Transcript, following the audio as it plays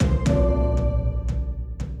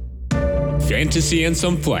Fantasy and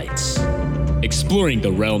Some Flights, exploring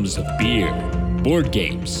the realms of beer, board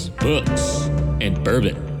games, books, and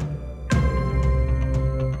bourbon.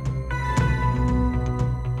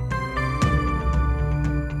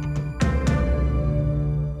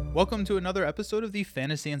 Welcome to another episode of the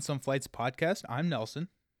Fantasy and Some Flights podcast. I'm Nelson.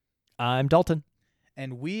 I'm Dalton.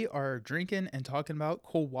 And we are drinking and talking about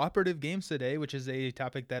cooperative games today, which is a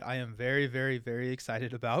topic that I am very, very, very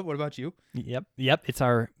excited about. What about you? Yep. It's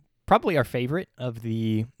probably our favorite of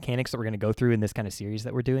the mechanics that we're going to go through in this kind of series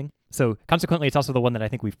that we're doing. So consequently, it's also the one that I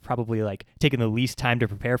think we've probably taken the least time to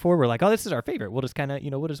prepare for. We're like, oh, this is our favorite. We'll just kind of,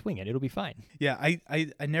 we'll just wing it. It'll be fine. Yeah,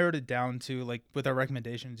 I narrowed it down to with our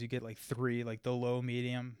recommendations, you get three, the low,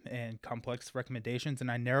 medium, and complex recommendations. And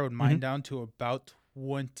I narrowed mine down to about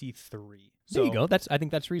 23. So there you go. I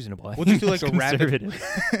think that's reasonable. We'll just do a rapid.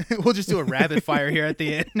 We'll just do a rapid fire here at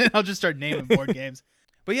the end, and I'll just start naming board games.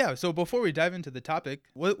 But yeah, so before we dive into the topic,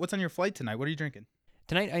 what's on your flight tonight? What are you drinking?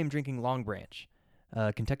 Tonight I am drinking Long Branch,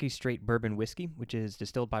 Kentucky Straight Bourbon Whiskey, which is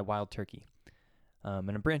distilled by Wild Turkey. And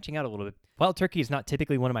I'm branching out a little bit. Wild Turkey is not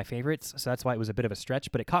typically one of my favorites, so that's why it was a bit of a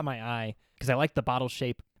stretch, but it caught my eye because I like the bottle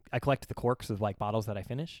shape. I collect the corks of bottles that I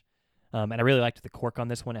finish. And I really liked the cork on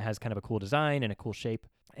this one. It has kind of a cool design and a cool shape.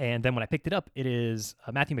 And then when I picked it up, it is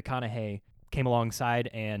Matthew McConaughey came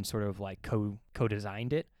alongside and sort of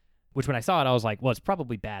co-designed it, which when I saw it, I was like, well, it's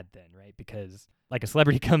probably bad then, right? Because a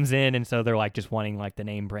celebrity comes in and so they're just wanting the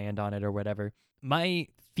name brand on it or whatever. My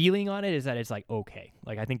feeling on it is that it's okay.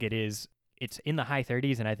 I think it's in the high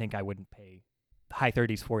 30s and I think I wouldn't pay high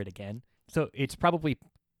 30s for it again. So it's probably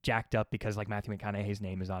jacked up because Matthew McConaughey's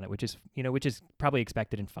name is on it, which is probably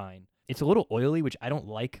expected and fine. It's a little oily, which I don't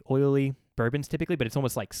like oily bourbons typically, but it's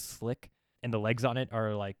almost slick and the legs on it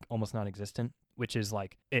are almost non-existent, which is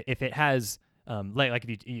if it has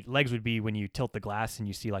if legs would be when you tilt the glass and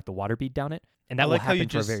you see the water bead down it, and that will happen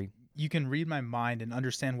for a very. You can read my mind and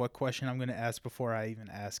understand what question I'm going to ask before I even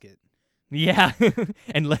ask it. Yeah,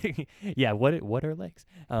 and what are legs?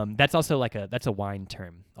 That's also that's a wine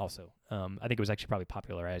term. Also, I think it was actually probably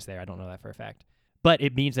popularized there. I don't know that for a fact, but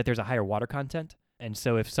it means that there's a higher water content, and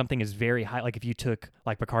so if something is very high, if you took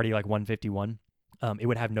Bacardi 151, it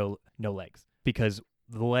would have no legs because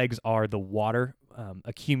the legs are the water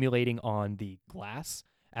accumulating on the glass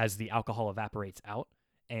as the alcohol evaporates out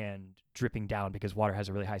and dripping down because water has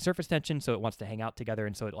a really high surface tension, so it wants to hang out together,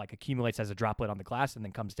 and so it accumulates as a droplet on the glass and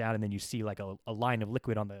then comes down, and then you see a line of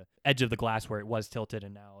liquid on the edge of the glass where it was tilted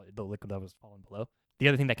and now the liquid level is falling below. The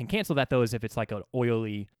other thing that can cancel that though is if it's an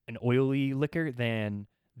oily liquor, then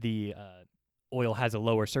the oil has a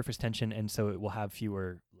lower surface tension, and so it will have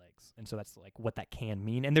fewer legs. And so that's what that can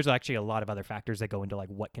mean. And there's actually a lot of other factors that go into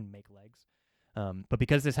what can make legs. But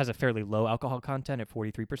because this has a fairly low alcohol content at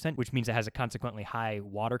 43%, which means it has a consequently high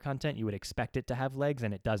water content, you would expect it to have legs,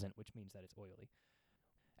 and it doesn't, which means that it's oily.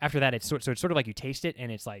 After that, it's sort of you taste it, and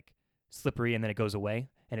it's slippery, and then it goes away,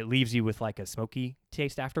 and it leaves you with a smoky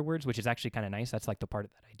taste afterwards, which is actually kind of nice. That's the part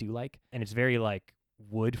that I do like. And it's very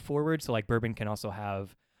wood forward, so bourbon can also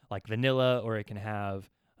have vanilla, or it can have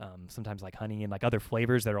sometimes honey and other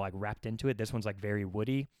flavors that are wrapped into it. This one's very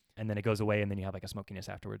woody, and then it goes away, and then you have a smokiness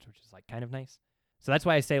afterwards, which is kind of nice. So that's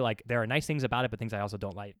why I say there are nice things about it, but things I also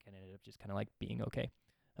don't like, and it ended up just kind of being okay.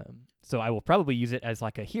 So I will probably use it as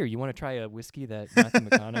here, you want to try a whiskey that Matthew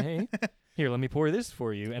McConaughey? Here, let me pour this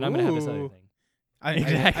for you, and I'm gonna have this other thing.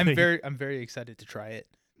 Exactly. I'm very excited to try it.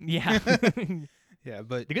 Yeah. Yeah,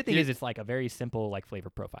 but the good thing is it's a very simple flavor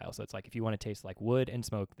profile. So it's if you want to taste wood and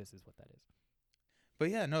smoke, this is what that is. But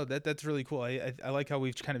yeah, no, that's really cool. I like how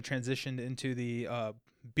we've kind of transitioned into the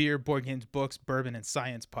beer, board games, books, bourbon, and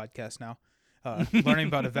science podcast now, learning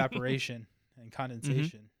about evaporation and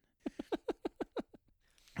condensation.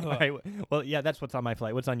 All right. Well, yeah, that's what's on my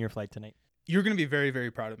flight. What's on your flight tonight? You're going to be very,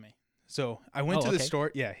 very proud of me. So I went to the okay.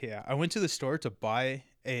 store. Yeah. I went to the store to buy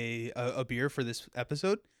a beer for this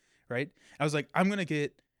episode, right? I was like, I'm gonna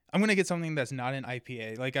get something that's not an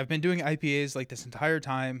IPA. I've been doing IPAs this entire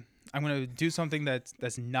time. I'm gonna do something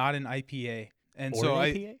that's not an IPA, and or so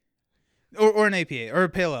an APA? or an APA or a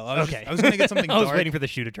pale ale. I was gonna get something I dark. was waiting for the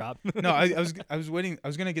shoe to drop. No, I was waiting. I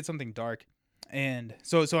was gonna get something dark, and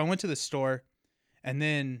so I went to the store, and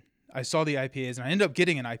then I saw the IPAs, and I ended up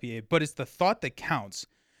getting an IPA. But it's the thought that counts.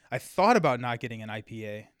 I thought about not getting an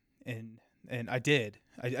IPA, and I did.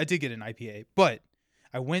 I did get an IPA, but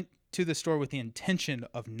I went to the store with the intention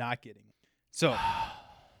of not getting it. So.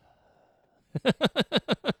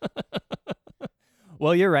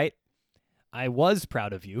 Well, you're right. I was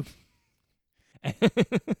proud of you.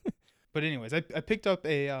 But anyways, I picked up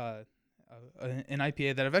an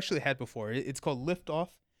IPA that I've actually had before. It's called Lift Off,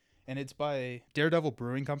 and it's by Daredevil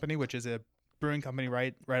Brewing Company, which is a brewing company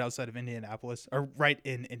right outside of Indianapolis, or right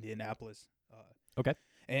in Indianapolis. Okay.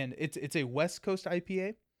 And it's a West Coast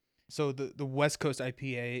IPA. So the West Coast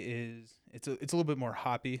IPA is it's a little bit more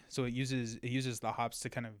hoppy. So it uses the hops to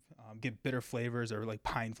kind of get bitter flavors or like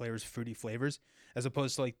pine flavors, fruity flavors, as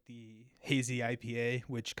opposed to like the hazy IPA,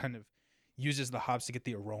 which kind of uses the hops to get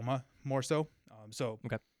the aroma more so.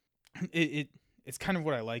 Okay. It's kind of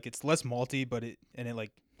what I like. It's less malty, but it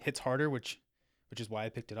like hits harder, which is why I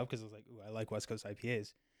picked it up, because I was like, ooh, I like West Coast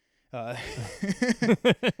IPAs.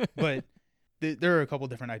 But there are a couple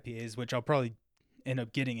different IPAs, which I'll probably end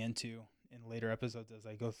up getting into in later episodes as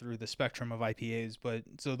I go through the spectrum of IPAs. But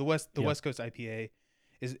so the West Coast IPA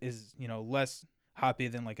is less hoppy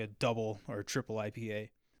than like a double or a triple IPA.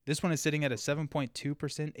 This one is sitting at a 7.2%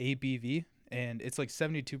 ABV, and it's like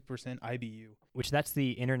 72% IBU. Which that's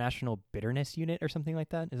the International Bitterness Unit or something like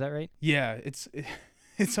that. Is that right? Yeah, it's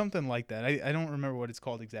something like that. I don't remember what it's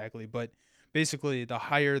called exactly, but basically the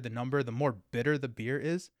higher the number, the more bitter the beer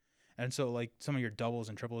is. And so like some of your doubles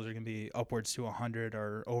and triples are going to be upwards to 100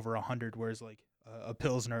 or over 100, whereas like a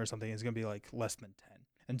Pilsner or something is going to be like less than 10.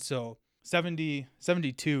 And so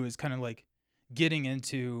 72 is kind of like getting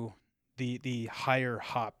into the higher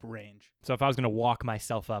hop range. So if I was going to walk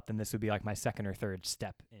myself up, then this would be like my second or third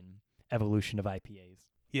step in evolution of IPAs.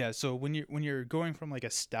 Yeah, so when you're going from like a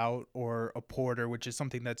stout or a porter, which is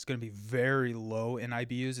something that's going to be very low in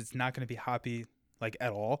IBUs, it's not going to be hoppy like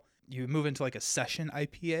at all. You move into like a session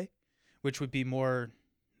IPA, which would be more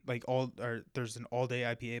like there's an all day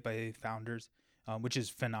IPA by Founders, which is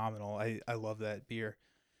phenomenal. I love that beer.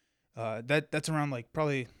 That's around like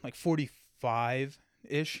probably like 45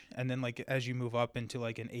 ish, and then like as you move up into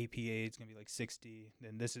like an APA, it's gonna be like 60.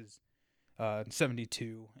 Then this is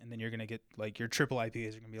 72, and then you're gonna get like your triple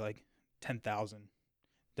IPAs are gonna be like 10,000.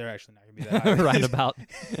 They're actually not gonna be that high. Right about.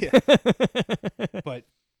 Yeah. But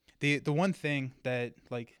the one thing that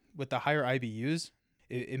like with the higher IBUs,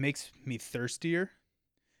 it makes me thirstier,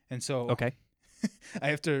 and so Okay. I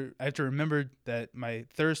have to remember that my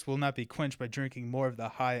thirst will not be quenched by drinking more of the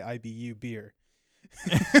high IBU beer.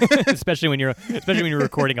 especially when you're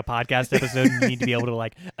recording a podcast episode and you need to be able to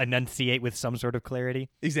like enunciate with some sort of clarity.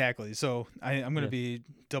 Exactly. So I'm going to be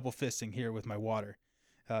double fisting here with my water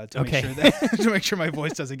to Okay. make sure that to make sure my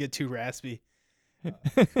voice doesn't get too raspy.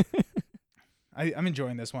 I'm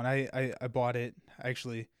enjoying this one. I bought it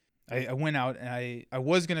actually. I went out and I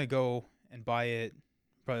was gonna go and buy it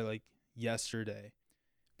probably like yesterday,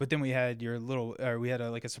 but then we had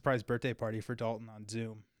like a surprise birthday party for Dalton on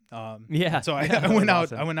Zoom. Yeah. So I that went was out.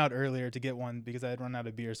 awesome. I went out earlier to get one because I had run out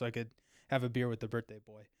of beer, so I could have a beer with the birthday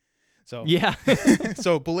boy. So Yeah.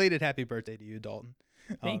 so belated happy birthday to you, Dalton.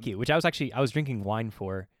 Thank you. Which I was drinking wine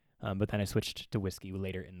for, but then I switched to whiskey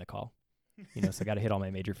later in the call. So I got to hit all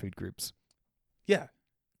my major food groups. Yeah,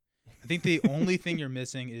 I think the only thing you're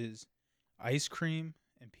missing is ice cream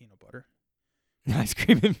and peanut butter. Ice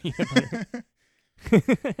cream and peanut butter.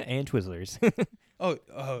 And Twizzlers. Oh,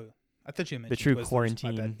 I thought you meant The true Twizzlers. My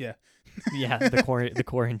quarantine. bad. Yeah, Yeah, the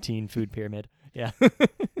quarantine food pyramid. Yeah.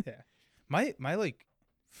 yeah. My like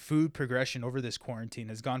food progression over this quarantine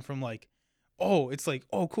has gone from like, oh,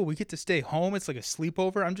 cool, we get to stay home. It's like a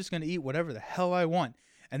sleepover. I'm just gonna eat whatever the hell I want.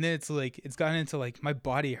 And then it's gotten into like my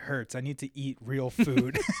body hurts. I need to eat real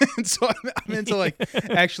food. And so I'm into like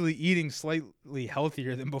actually eating slightly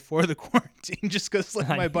healthier than before the quarantine, just because like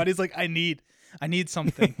my body's like, I need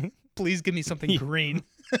something. Please give me something green.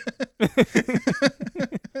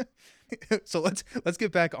 So let's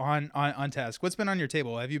get back on task. What's been on your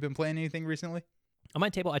table? Have you been playing anything recently? On my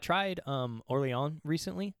table, I tried Orleans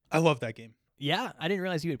recently. I love that game. Yeah, I didn't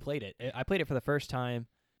realize you had played it. I played it for the first time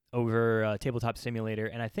over Tabletop Simulator,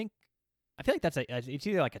 and I feel like it's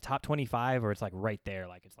either like a top 25 or it's like right there,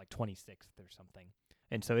 like it's like 26th or something.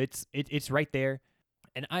 And so it's right there,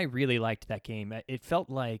 and I really liked that game. It felt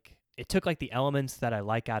like it took like the elements that I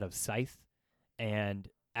like out of Scythe and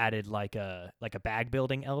added like a bag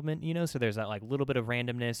building element, so there's that like little bit of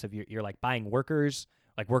randomness of you're like buying workers,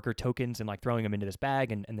 like worker tokens, and like throwing them into this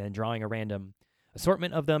bag and then drawing a random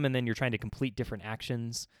assortment of them, and then you're trying to complete different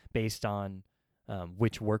actions based on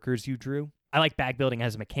which workers you drew. I like bag building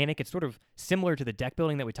as a mechanic. It's sort of similar to the deck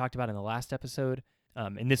building that we talked about in the last episode.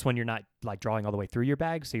 In this one, you're not like drawing all the way through your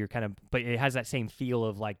bag, so you're but it has that same feel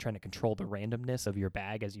of like trying to control the randomness of your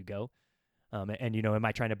bag as you go. And am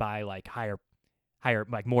I trying to buy like higher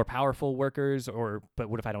like more powerful workers, but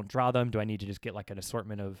what if I don't draw them? Do I need to just get like an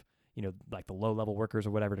assortment of like the low level workers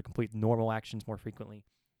or whatever to complete normal actions more frequently?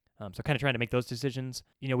 So kind of trying to make those decisions.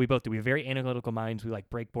 We both do. We have very analytical minds. We like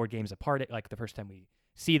break board games apart. Like the first time we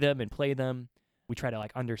see them and play them, we try to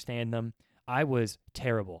like understand them. I was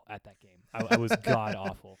terrible at that game. I was god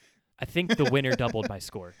awful. I think the winner doubled my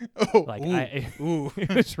score. Oh, Like ooh.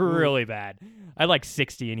 it was really bad. I had like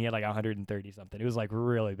 60 and he had like 130 something. It was like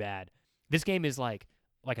really bad. This game is like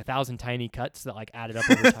 1,000 tiny cuts that like added up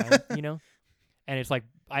over time, you know? And it's like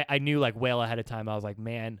I knew like well ahead of time. I was like,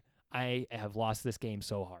 man, I have lost this game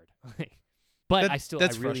so hard. But That's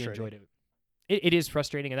I really enjoyed it. It is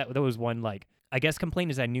frustrating, and that was one like I guess complaint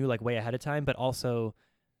is I knew like way ahead of time, but also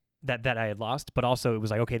that I had lost. But also it was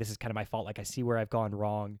like, okay, this is kind of my fault. Like I see where I've gone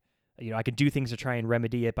wrong. You know, I could do things to try and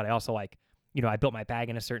remedy it, but I also like, you know, I built my bag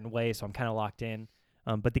in a certain way, so I'm kind of locked in.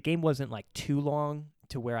 But the game wasn't like too long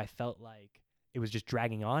to where I felt like it was just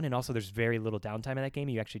dragging on. And also there's very little downtime in that game.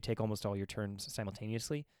 You actually take almost all your turns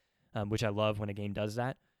simultaneously, which I love when a game does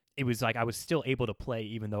that. It was like I was still able to play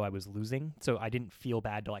even though I was losing. So I didn't feel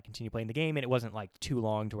bad to like continue playing the game. And it wasn't like too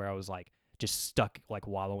long to where I was like just stuck like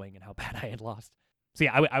wallowing in how bad I had lost. So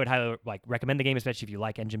yeah, I would highly like recommend the game, especially if you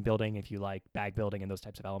like engine building, if you like bag building and those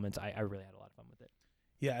types of elements. I really had a lot of fun with it.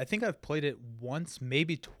 Yeah, I think I've played it once,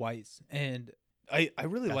 maybe twice, and I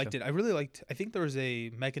really Gotcha. liked it. I think there was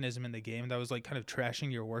a mechanism in the game that was like kind of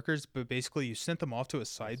trashing your workers, but basically you sent them off to a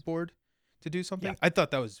sideboard to do something. Yeah. I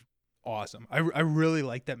thought that was awesome. I really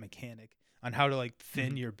like that mechanic on how to like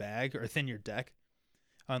thin Mhm. your bag or thin your deck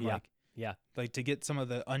on Yeah. Yeah. like to get some of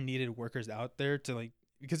the unneeded workers out there to like,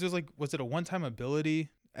 because it was like, was it a one-time ability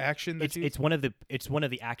action that It's one of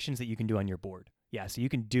the actions that you can do on your board. Yeah, so you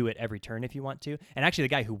can do it every turn if you want to. And actually, the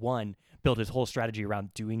guy who won built his whole strategy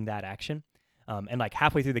around doing that action. And like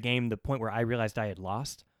halfway through the game, the point where I realized I had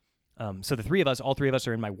lost. So all three of us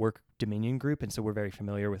are in my work Dominion group, and so we're very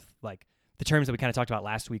familiar with like the terms that we kind of talked about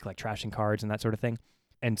last week, like trashing cards and that sort of thing.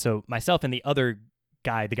 And so myself and the other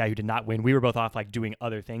guy, the guy who did not win, we were both off like doing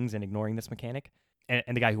other things and ignoring this mechanic.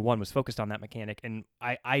 And the guy who won was focused on that mechanic. And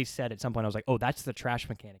I said at some point, I was like, oh, that's the trash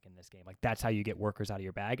mechanic in this game. Like, that's how you get workers out of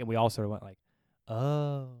your bag. And we all sort of went like,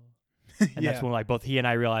 oh. And that's when like both he and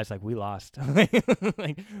I realized like we lost.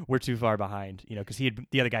 Like we're too far behind, you know, because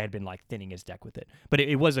the other guy had been like thinning his deck with it. But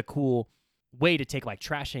it was a cool way to take like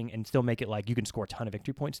trashing and still make it like you can score a ton of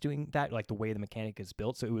victory points doing that, like the way the mechanic is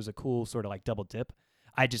built. So it was a cool sort of like double dip.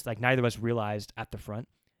 I just like neither of us realized at the front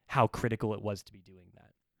how critical it was to be doing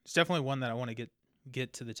that. It's definitely one that I want to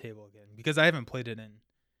get to the table again because I haven't played it in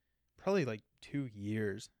probably like 2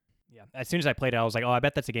 years. Yeah. As soon as I played it, I was like, oh, I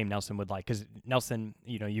bet that's a game Nelson would like. Because Nelson,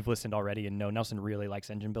 you know, you've listened already and know Nelson really likes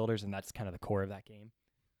engine builders, and that's kind of the core of that game.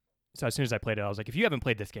 So as soon as I played it, I was like, if you haven't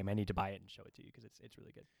played this game, I need to buy it and show it to you because it's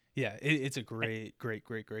really good. Yeah, it's a great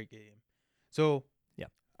game. So yeah,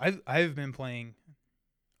 I've been playing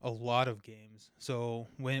a lot of games. So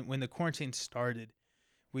when the quarantine started,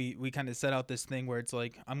 we kind of set out this thing where it's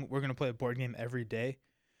like we're gonna play a board game every day,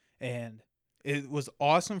 and it was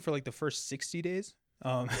awesome for like the first 60 days.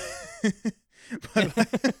 But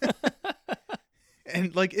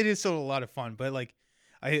and like it is still a lot of fun. But like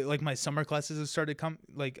my summer classes have started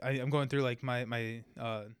I'm going through like my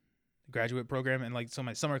graduate program, and like so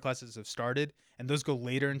my summer classes have started, and those go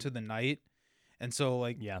later into the night, and so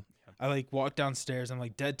like yeah. I like walk downstairs. I'm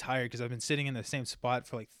like dead tired because I've been sitting in the same spot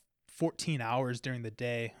for like 14 hours during the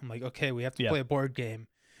day. I'm like, okay, we have to play a board game.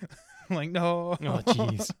 I'm like, no. Oh,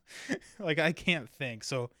 jeez. Like I can't think.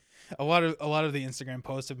 So a lot of the Instagram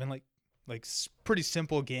posts have been like pretty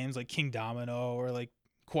simple games like King Domino or like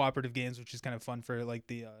cooperative games, which is kind of fun for like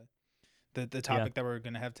the topic that we're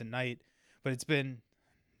gonna have tonight. But it's been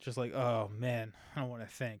just like, oh man, I don't want to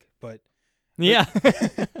think. But yeah.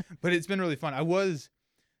 but it's been really fun. I was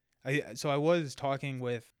talking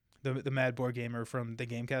with the Mad Board Gamer from the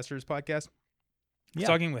Gamecasters podcast. I was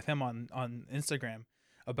talking with him on Instagram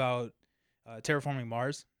about Terraforming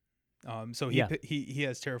Mars. So he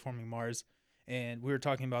has Terraforming Mars, and we were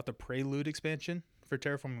talking about the Prelude expansion for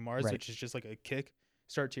Terraforming Mars, which is just like a kick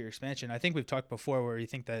start to your expansion. I think we've talked before where you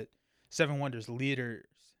think that Seven Wonders Leaders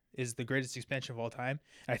is the greatest expansion of all time.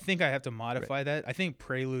 I think I have to modify that. I think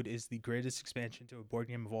Prelude is the greatest expansion to a board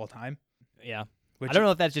game of all time. Yeah. I don't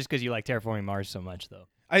know if that's just because you like Terraforming Mars so much, though.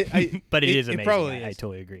 But it is amazing. It probably is. I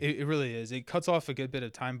totally agree. It really is. It cuts off a good bit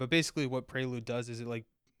of time, but basically what Prelude does is it like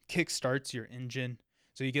kick starts your engine.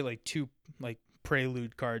 So you get like 2 like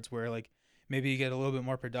Prelude cards where like maybe you get a little bit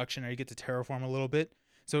more production or you get to terraform a little bit.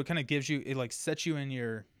 So it kind of gives you, it like sets you in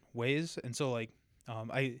your ways. And so like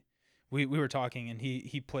we were talking, and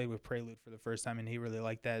he played with Prelude for the first time, and he really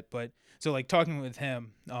liked that. But so like talking with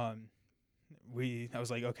him, I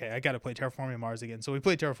was like, okay, I got to play Terraforming Mars again. So we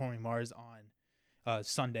played Terraforming Mars on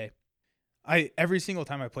Sunday. Every single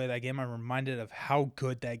time I play that game, I'm reminded of how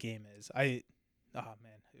good that game is. It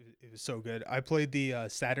was so good. I played the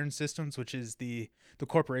Saturn Systems, which is the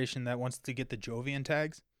corporation that wants to get the Jovian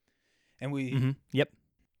tags, and we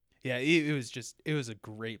Yeah, it was a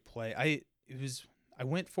great play. I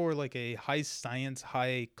went for like a high science,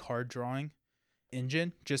 high card drawing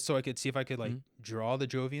engine just so I could see if I could like Mhm. draw the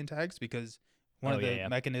Jovian tags, because one Oh, of yeah, the yeah.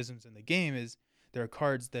 mechanisms in the game is there are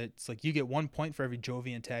cards that's like you get 1 point for every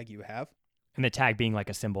Jovian tag you have. And the tag being like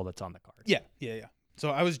a symbol that's on the card. Yeah. So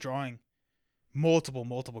I was drawing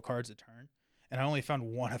multiple cards a turn, and I only found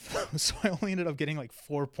one of those. So I only ended up getting like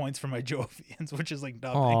 4 points for my Jovians, which is like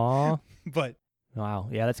nothing. Aw. But Wow.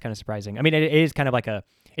 Yeah, that's kind of surprising. I mean, it is kind of like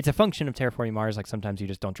it's a function of Terraforming Mars. Like sometimes you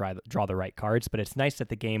just don't draw the right cards, but it's nice that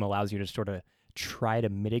the game allows you to sort of try to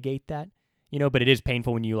mitigate that, but it is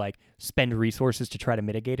painful when you like spend resources to try to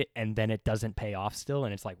mitigate it and then it doesn't pay off still.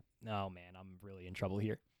 And it's like, oh man, I'm really in trouble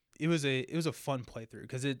here. it was a fun playthrough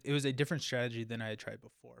because it was a different strategy than I had tried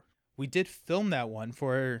before. We did film that one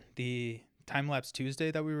for the Time Lapse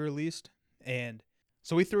Tuesday that we released, and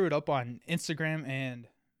so we threw it up on Instagram and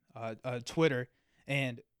Twitter,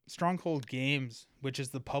 and Stronghold Games, which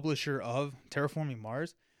is the publisher of Terraforming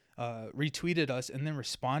Mars, retweeted us and then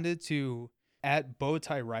responded to at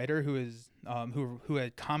Bowtie Rider, who is who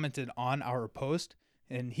had commented on our post,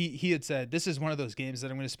 and he had said, "This is one of those games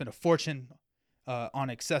that I'm going to spend a fortune on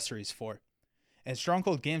accessories for." And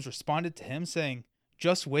Stronghold Games responded to him saying,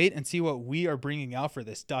 "Just wait and see what we are bringing out for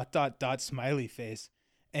this ... smiley face."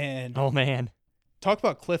 And Oh man. talk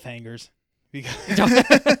about cliffhangers. Because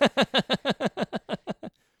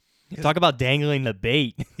Talk about dangling the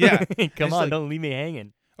bait. Yeah. Come It's on, like- don't leave me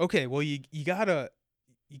hanging. okay, well you gotta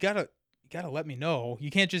let me know. You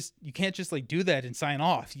can't just like do that and sign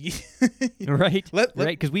off. Right? Let-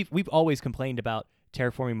 Right, because we've always complained about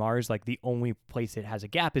Terraforming Mars, like the only place it has a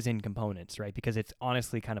gap is in components, right? Because it's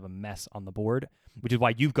honestly kind of a mess on the board, which is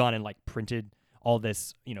why you've gone and like printed all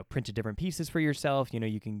this, printed different pieces for yourself.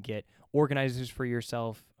 You can get organizers for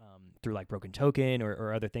yourself through like Broken Token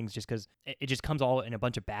or other things, just because it just comes all in a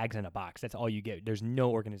bunch of bags in a box. That's all you get. There's no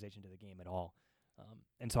organization to the game at all.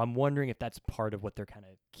 And so I'm wondering if that's part of what they're kind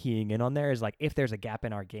of keying in on there is like, if there's a gap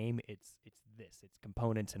in our game, it's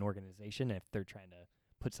components and organization. If they're trying to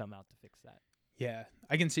put something out to fix that. Yeah,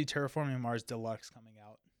 I can see Terraforming Mars Deluxe coming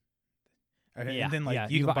out. Yeah, And then like yeah.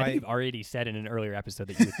 you can I think buy. you've already said in an earlier episode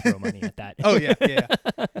that you would throw money at that. Oh yeah.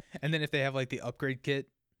 And then if they have like the upgrade kit,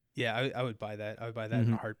 yeah, I would buy that. I would buy that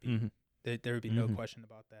in a heartbeat. Mhm. There would be no Mhm. question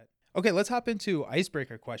about that. Okay, let's hop into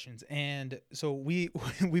icebreaker questions. And so we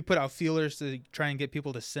we put out feelers to try and get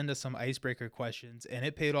people to send us some icebreaker questions, and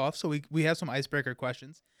it paid off. So we have some icebreaker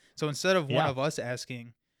questions. So instead of one Yeah. of us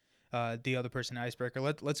asking the other person icebreaker,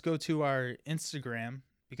 let's go to our Instagram,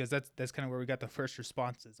 because that's kind of where we got the first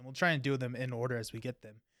responses, and we'll try and do them in order as we get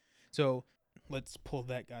them. So let's pull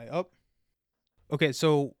that guy up. Okay,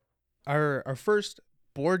 so our first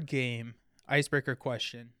board game icebreaker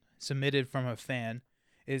question submitted from a fan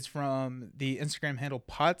is from the Instagram handle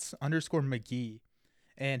Potts_McGee.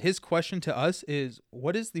 And his question to us is,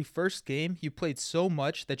 what is the first game you played so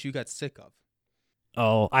much that you got sick of?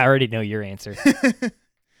 Oh, I already know your answer.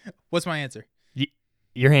 What's my answer?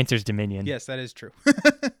 Your answer's Dominion. Yes, that is true.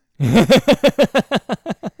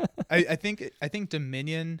 I think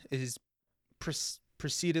Dominion is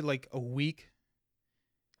preceded like a week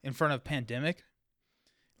in front of Pandemic.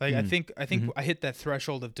 Like I think I hit that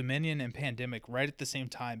threshold of Dominion and Pandemic right at the same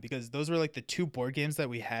time, because those were like the two board games that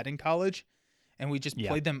we had in college, and we just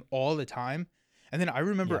played them all the time. And then I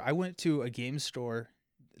remember I went to a game store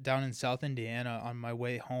down in South Indiana on my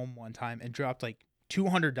way home one time and dropped like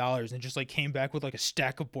 $200 and just like came back with like a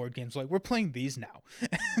stack of board games. Like, we're playing these now.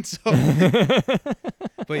 And so,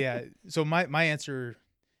 but yeah, so my answer,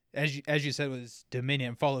 as you said, was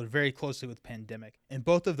Dominion, followed very closely with Pandemic. And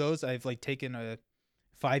both of those I've like taken a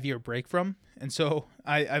 5-year break from, and so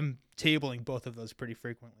I'm tabling both of those pretty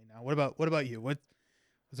frequently now. What about you? What's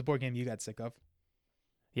a board game you got sick of?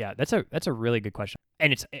 Yeah, that's a really good question.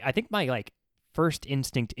 And I think my like first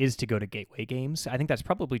instinct is to go to gateway games. I think that's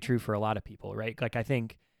probably true for a lot of people, right? Like I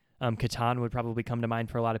think Catan would probably come to mind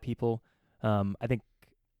for a lot of people. I think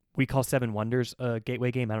we call Seven Wonders a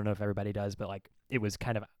gateway game. I don't know if everybody does, but like it was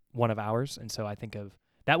kind of one of ours, and so I think of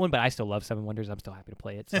that one. But I still love Seven Wonders. I'm still happy to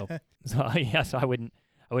play it. So so I wouldn't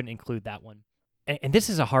include that one. And this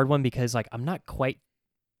is a hard one because like I'm not quite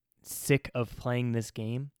sick of playing this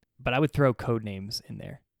game, but I would throw Codenames in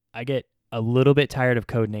there. I get a little bit tired of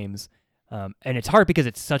Codenames, and it's hard because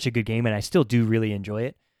it's such a good game, and I still do really enjoy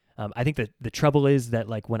it. I think that the trouble is that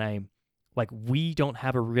like when we don't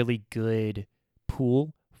have a really good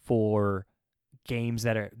pool for games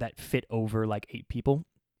that fit over like 8 people.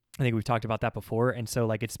 I think we've talked about that before, and so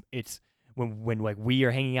like it's when like we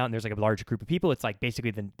are hanging out and there's like a large group of people, it's like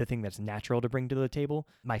basically the thing that's natural to bring to the table.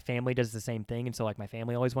 My family does the same thing, and so like my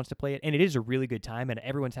family always wants to play it, and it is a really good time, and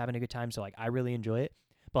everyone's having a good time, so like I really enjoy it.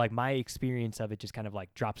 But like my experience of it just kind of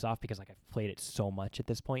like drops off because like I've played it so much at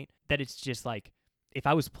this point that it's just like if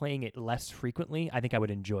I was playing it less frequently, I think I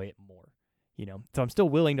would enjoy it more. So I'm still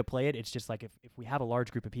willing to play it. It's just like if we have a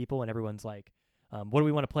large group of people and everyone's like, what do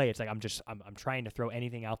we want to play? It's like I'm trying to throw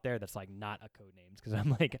anything out there that's like not a Codenames, because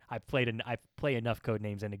I'm like I play enough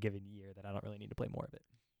Codenames in a given year that I don't really need to play more of it.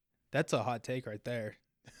 That's a hot take right there.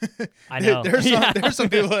 I know. There's some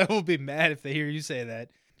people that will be mad if they hear you say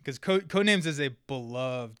that, because Codenames is a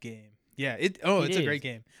beloved game. Yeah, it's a great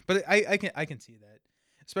game. But I can see that,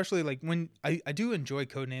 especially like when I do enjoy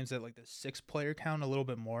Codenames at like the 6-player count a little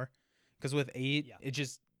bit more, because with 8, it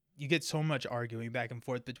just you get so much arguing back and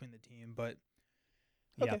forth between the team. But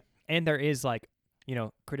okay. Yeah, and there is like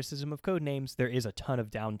criticism of Codenames. There is a ton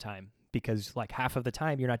of downtime because like half of the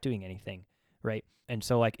time you're not doing anything, right? And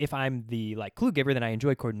so like if I'm the like clue giver, then I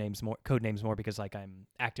enjoy Codenames more because like I'm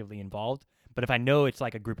actively involved. But if I know it's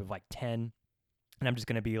like a group of like 10 and I'm just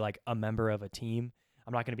going to be like a member of a team,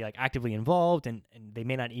 I'm not going to be like actively involved, and they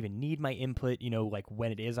may not even need my input, like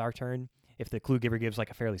when it is our turn, if the clue giver gives like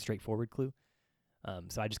a fairly straightforward clue.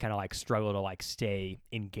 So I just kind of like struggle to like stay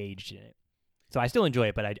engaged in it. So I still enjoy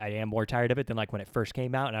it, but I am more tired of it than like when it first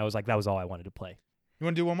came out, and I was like, that was all I wanted to play. You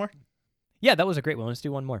want to do one more? Yeah, that was a great one. Let's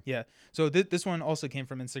do one more. Yeah. So this one also came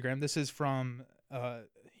from Instagram. This is from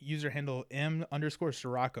user handle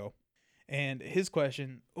M_Sirocco. And his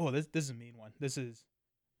question, this is a mean one. I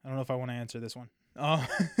don't know if I want to answer this one.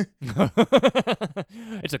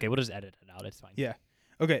 It's okay. We'll just edit it out. It's fine. Yeah.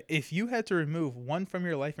 Okay. If you had to remove one from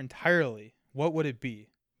your life entirely, what would it be?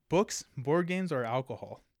 Books, board games, or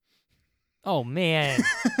alcohol? Oh, man.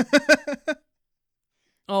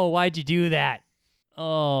 Oh, why'd you do that?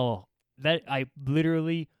 Oh, that I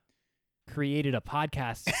literally created a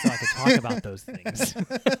podcast so I could talk about those things.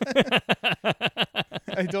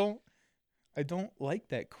 I don't like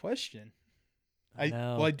that question. I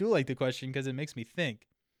know. Well, I do like the question because it makes me think.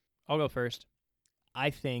 I'll go first. I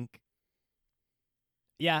think,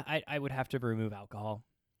 I would have to remove alcohol.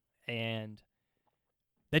 And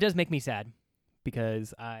that does make me sad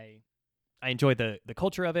because I enjoy the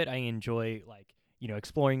culture of it. I enjoy like,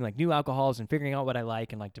 exploring like new alcohols and figuring out what I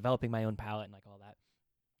like and like developing my own palate and like all that.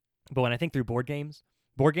 But when I think through board games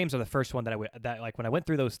are the first one that like when I went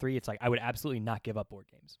through those 3, it's like I would absolutely not give up board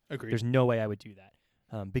games. Agreed. There's no way I would do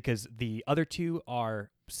that. Because the other 2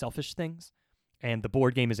 are selfish things and the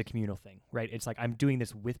board game is a communal thing, right? It's like I'm doing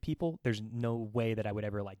this with people. There's no way that I would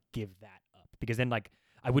ever like give that up, because then like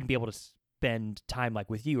I wouldn't be able to spend time like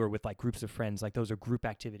with you or with like groups of friends. Like those are group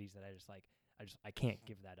activities that I can't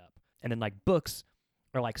give that up. And then like books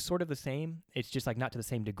are like sort of the same. It's just like not to the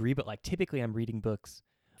same degree, but like typically I'm reading books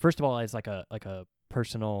first of all as like a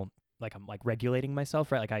personal, like I'm like regulating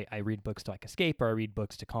myself, right? Like I read books to like escape, or I read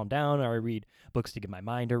books to calm down, or I read books to give my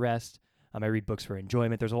mind a rest. I read books for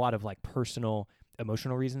enjoyment. There's a lot of like personal,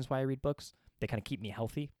 emotional reasons why I read books. They kind of keep me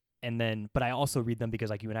healthy. And then, but I also read them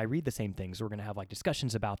because like you and I read the same things. So we're going to have like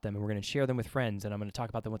discussions about them, and we're going to share them with friends, and I'm going to talk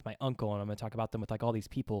about them with my uncle, and I'm going to talk about them with like all these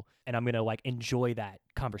people, and I'm going to like enjoy that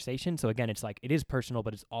conversation. So again, it's like, it is personal,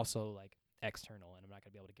 but it's also like external, and I'm not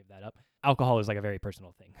going to be able to give that up. Alcohol is like a very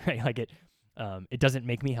personal thing, right? Like it doesn't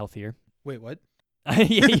make me healthier. Wait, what?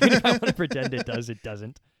 Yeah, even if I want to pretend it does, it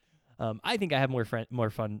doesn't. I think I have more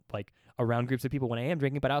fun like around groups of people when I am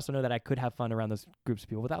drinking, but I also know that I could have fun around those groups of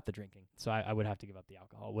people without the drinking. So I would have to give up the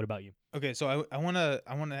alcohol. What about you? Okay, so I wanna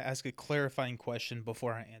ask a clarifying question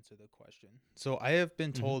before I answer the question. So I have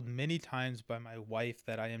been told many times by my wife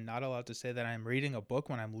that I am not allowed to say that I am reading a book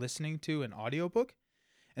when I'm listening to an audiobook.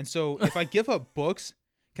 And so if I give up books,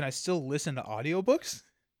 can I still listen to audiobooks?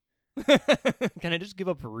 Can I just give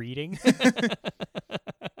up reading?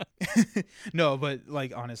 No, but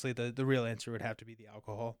like honestly, the real answer would have to be the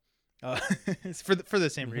alcohol. It's for the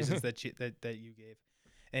same reasons that you gave,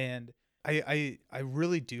 and I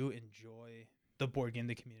really do enjoy the board game,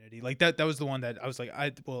 the community. Like that was the one that I was like,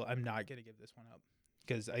 I'm not gonna give this one up,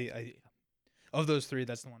 because I of those 3,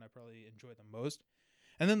 that's the one I probably enjoy the most.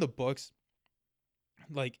 And then the books,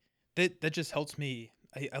 like that just helps me.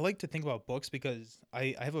 I like to think about books because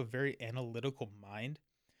I have a very analytical mind,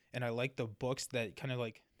 and I like the books that kind of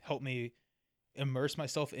like help me immerse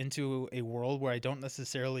myself into a world where I don't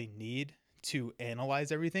necessarily need to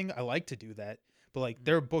analyze everything. I like to do that, but like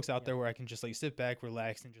there are books out there where I can just like sit back,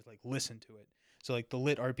 relax, and just like listen to it. So like the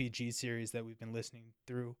Lit RPG series that we've been listening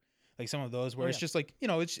through, like some of those where it's just like,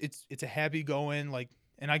 it's a happy going, like,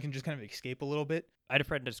 and I can just kind of escape a little bit. I had a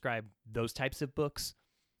friend describe those types of books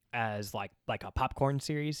as like a popcorn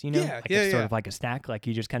series, you know? Yeah, like yeah, it's sort yeah. of like a snack. Like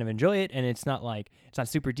you just kind of enjoy it, and it's not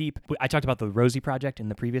super deep. I talked about the Rosie Project in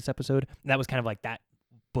the previous episode. That was kind of like that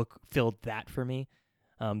book filled that for me.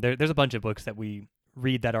 There's a bunch of books that we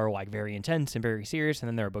read that are like very intense and very serious, and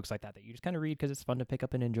then there are books like that you just kind of read because it's fun to pick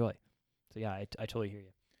up and enjoy. So yeah, I totally hear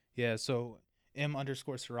you. Yeah, so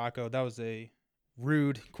M_Sirocco, that was a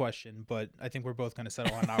rude question, but I think we're both going to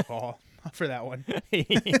settle on alcohol for that one.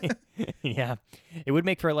 Yeah, it would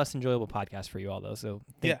make for a less enjoyable podcast for you all, though. So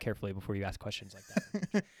think Yeah. carefully before you ask questions like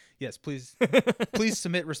that. Yes, please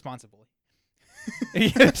submit responsibly.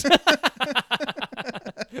 Yes.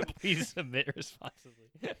 Please submit responsibly.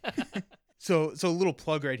 So a little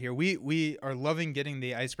plug right here. We are loving getting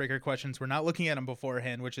the icebreaker questions. We're not looking at them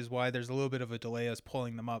beforehand, which is why there's a little bit of a delay us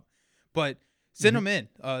pulling them up. But send them in.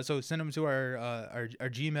 So send them to our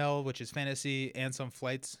Gmail, which is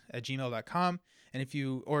fantasyandsomeflights@gmail.com. And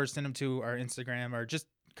or send them to our Instagram, or just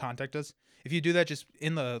contact us. If you do that, just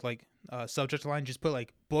in the subject line, just put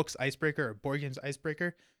like books icebreaker or board games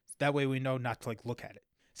icebreaker. That way we know not to look at it.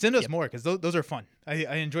 Send us more, because those are fun.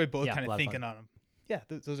 I enjoy both kind of thinking on them. Yeah,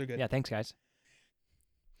 those are good. Yeah, thanks, guys.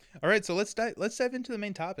 All right, so let's dive into the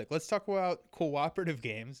main topic. Let's talk about cooperative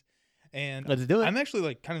games. And Let's do it. I'm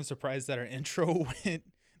actually kind of surprised that our intro went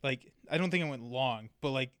I don't think it went long,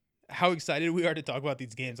 but how excited we are to talk about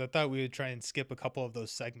these games. I thought we would try and skip a couple of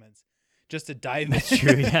those segments just to dive in. That's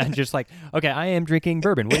true. Yeah, just okay, I am drinking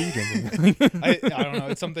bourbon. What are you drinking? I don't know.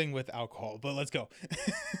 It's something with alcohol, but let's go.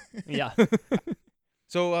 Yeah.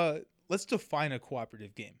 So let's define a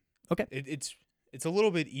cooperative game. Okay. It's a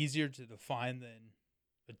little bit easier to define than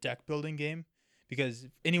a deck building game, because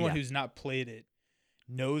anyone who's not played it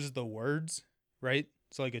knows the words, right?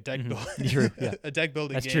 So a deck building, True, yeah. a deck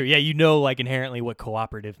building That's game. true. Yeah, inherently what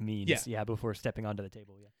cooperative means. Yeah. Before stepping onto the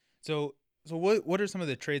table. Yeah. So what are some of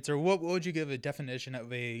the traits, or what would you give a definition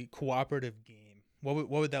of a cooperative game? What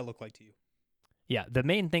would that look like to you? Yeah, the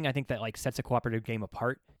main thing I think that sets a cooperative game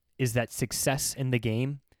apart is that success in the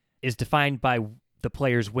game is defined by the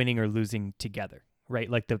players winning or losing together, right?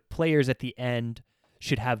 Like the players at the end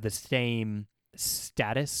should have the same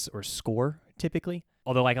status or score typically.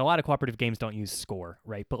 Although a lot of cooperative games don't use score,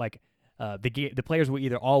 right? But the players will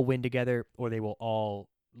either all win together or they will all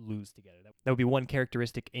lose together. That would be one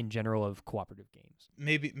characteristic in general of cooperative games.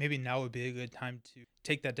 Maybe now would be a good time to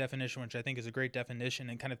take that definition, which I think is a great definition,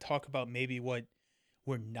 and kind of talk about maybe what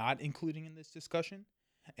we're not including in this discussion.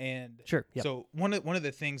 And sure. Yep. So one of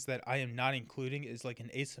the things that I am not including is an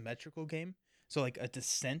asymmetrical game. So a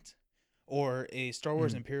Descent or a Star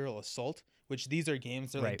Wars Imperial Assault, which these are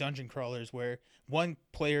games, they're like dungeon crawlers where one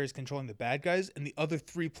player is controlling the bad guys and the other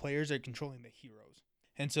three players are controlling the heroes.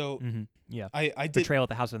 And so I did Betrayal at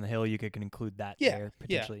the House on the Hill, you could include that there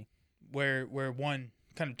potentially. Yeah, where one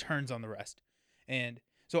kind of turns on the rest. And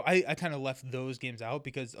so I kind of left those games out,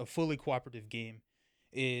 because a fully cooperative game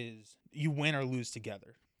is you win or lose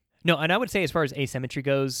together. No, and I would say as far as asymmetry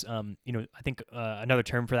goes, I think another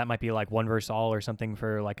term for that might be one versus all or something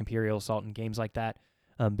for Imperial Assault and games like that,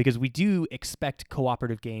 because we do expect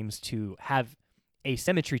cooperative games to have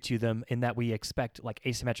asymmetry to them in that we expect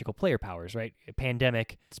asymmetrical player powers, right?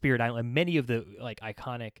 Pandemic, Spirit Island, many of the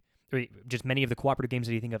iconic, or just many of the cooperative games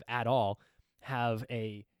that you think of at all have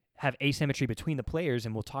asymmetry between the players,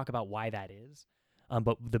 and we'll talk about why that is.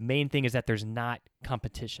 But the main thing is that there's not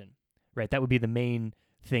competition, right? That would be the main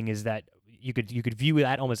thing, is that you could view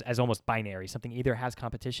that almost binary. Something either has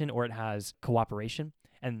competition or it has cooperation.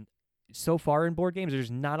 And so far in board games,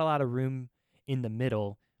 there's not a lot of room in the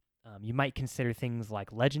middle. You might consider things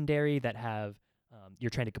like Legendary that have you're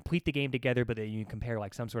trying to complete the game together, but then you compare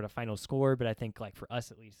some sort of final score. But I think for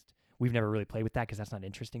us at least, we've never really played with that because that's not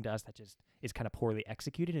interesting to us. That just is kind of poorly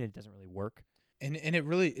executed and it doesn't really work. And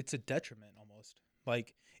it's a detriment almost.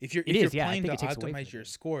 If you're playing to optimize your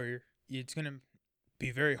score, it's going to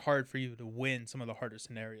be very hard for you to win some of the harder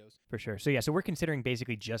scenarios. For sure. So we're considering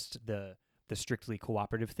basically just the strictly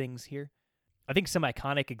cooperative things here. I think some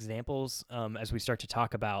iconic examples as we start to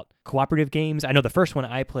talk about cooperative games. I know the first one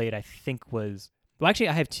I played, I think actually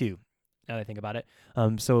I have two now that I think about it.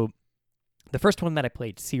 So the first one that I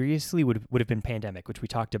played seriously would have been Pandemic, which we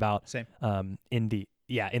talked about. Same. In the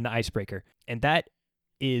icebreaker. And that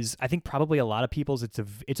is, I think, probably a lot of people's,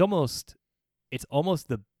 it's almost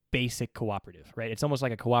the basic cooperative, right? It's almost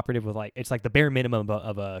like a cooperative with it's like the bare minimum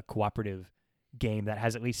of a cooperative game that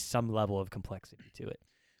has at least some level of complexity to it.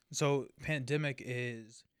 So Pandemic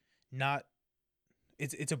is not,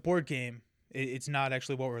 it's a board game. It's not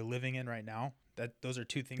actually what we're living in right now. Those are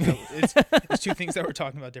two things. It's two things that we're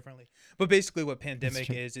talking about differently. But basically what Pandemic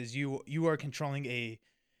is you are controlling a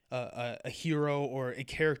hero or a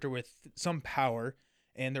character with some power,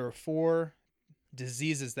 and there are 4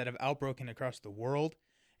 diseases that have outbroken across the world,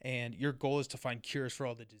 and your goal is to find cures for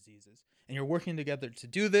all the diseases. And you're working together to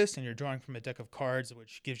do this, and you're drawing from a deck of cards,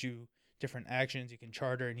 which gives you different actions you can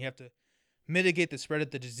charter, and you have to mitigate the spread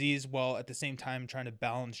of the disease while at the same time trying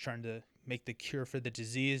to make the cure for the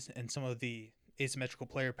disease. And some of the asymmetrical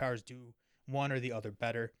player powers do one or the other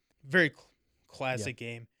better. Very classic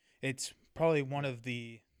game. It's probably one of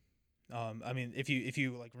the I mean, if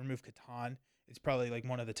you like remove Catan, it's probably like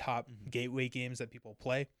one of the top gateway games that people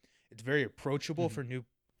play. It's very approachable for new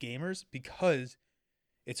gamers because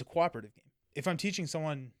it's a cooperative game. If I'm teaching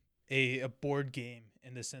someone a board game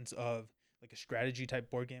in the sense of like a strategy type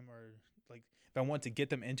board game, or like if I want to get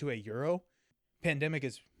them into a Euro, Pandemic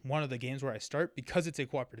is one of the games where I start because it's a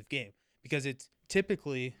cooperative game. Because it's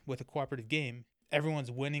typically with a cooperative game,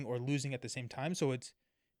 everyone's winning or losing at the same time. So it's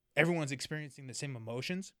everyone's experiencing the same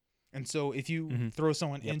emotions. And so if you throw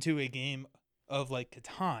someone into a game of like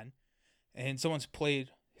Catan, and someone's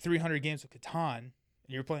played 300 games of Catan, and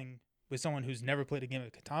you're playing with someone who's never played a game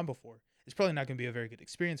of Catan before, it's probably not going to be a very good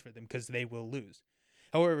experience for them because they will lose.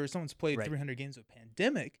 However, if someone's played 300 games of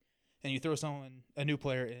Pandemic, and you throw a new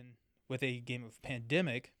player in with a game of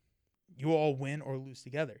Pandemic, you all win or lose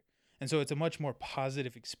together. And so it's a much more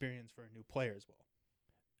positive experience for a new player as well.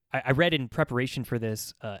 I read in preparation for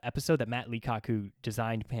this episode that Matt Leacock, who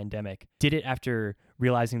designed Pandemic, did it after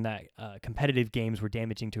realizing that competitive games were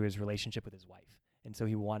damaging to his relationship with his wife. And so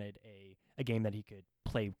he wanted a game that he could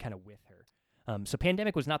play kind of with her. So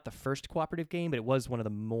Pandemic was not the first cooperative game, but it was one of the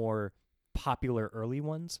more popular early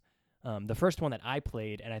ones. The first one that I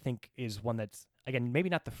played, and I think is one that's, again, maybe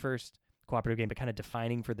not the first cooperative game, but kind of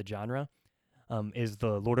defining for the genre, is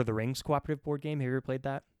the Lord of the Rings cooperative board game. Have you ever played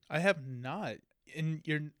that? I have not. And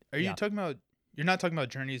you're talking about, you're not talking about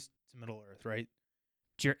Journeys to Middle Earth, right?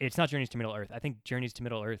 It's not Journeys to Middle Earth. I think Journeys to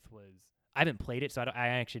Middle Earth was, I haven't played it, so I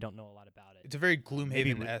actually don't know a lot about it. It's a very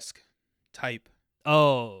Gloomhaven-esque type.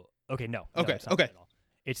 Oh, okay, no. Okay, it's not that at all.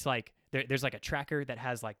 It's like, there's like a tracker that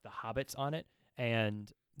has like the hobbits on it,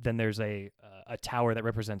 and then there's a tower that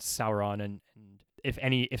represents Sauron, and if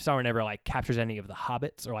Sauron ever like captures any of the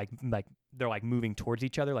hobbits, or like they're like moving towards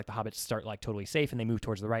each other, like the hobbits start like totally safe and they move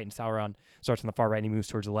towards the right, and Sauron starts on the far right and he moves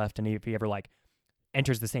towards the left, and if he ever like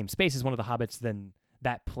enters the same space as one of the hobbits, then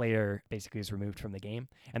that player basically is removed from the game.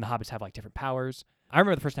 And the hobbits have like different powers. I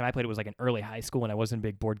remember the first time I played it was like in early high school, and I wasn't a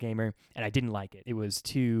big board gamer, and I didn't like it. It was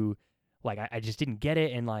too like I just didn't get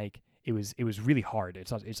it, and like it was really hard.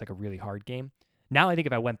 It's like a really hard game. Now I think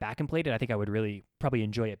if I went back and played it, I think I would really probably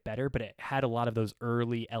enjoy it better, but it had a lot of those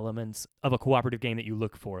early elements of a cooperative game that you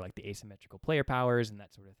look for, like the asymmetrical player powers and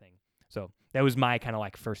that sort of thing. So that was my kind of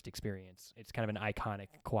like first experience. It's kind of an iconic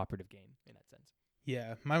cooperative game in that sense.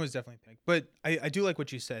 Yeah, mine was definitely pink. But I do like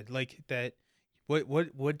what you said, like that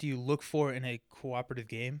what do you look for in a cooperative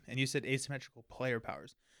game? And you said asymmetrical player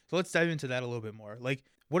powers. So let's dive into that a little bit more. Like,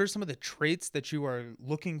 what are some of the traits that you are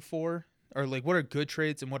looking for? Or like, what are good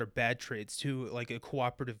traits and what are bad traits to like a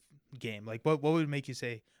cooperative game? Like, what would make you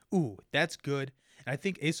say, "Ooh, that's good"? And I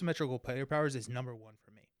think asymmetrical player powers is number one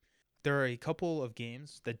for me. There are a couple of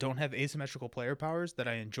games that don't have asymmetrical player powers that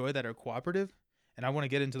I enjoy that are cooperative, and I want to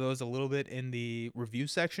get into those a little bit in the review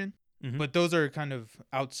section. But those are kind of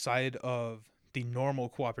outside of the normal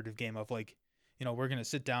cooperative game of like, you know, we're gonna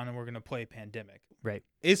sit down and we're gonna play Pandemic. Right.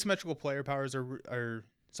 Asymmetrical player powers are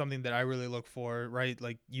something that I really look for, right?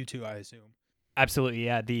 Like you too, I assume. Absolutely,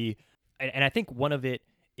 yeah. And I think one of it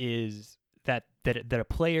is that a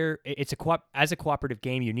player, as a cooperative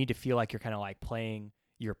game, you need to feel like you're kind of like playing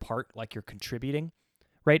your part, like you're contributing,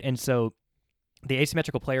 right? And so the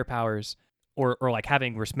asymmetrical player powers, or like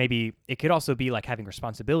having maybe it could also be like having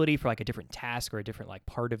responsibility for like a different task or a different like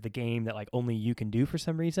part of the game that like only you can do for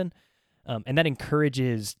some reason, and that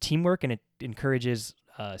encourages teamwork, and it encourages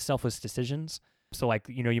selfless decisions. So like,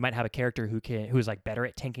 you know, you might have a character who is like better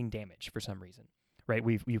at tanking damage for some reason, right?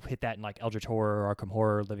 We've hit that in like Eldritch Horror or Arkham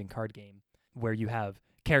Horror living card game, where you have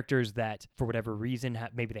characters that for whatever reason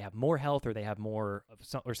maybe they have more health, or they have more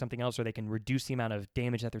of or something else, or they can reduce the amount of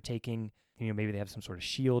damage that they're taking. You know, maybe they have some sort of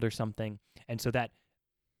shield or something, and so that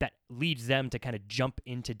leads them to kind of jump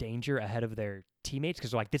into danger ahead of their teammates because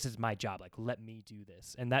they're like, this is my job, like let me do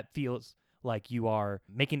this, and that feels like you are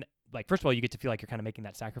making. Like, first of all, you get to feel like you're kind of making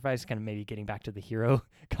that sacrifice, kind of maybe getting back to the hero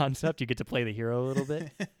concept. You get to play the hero a little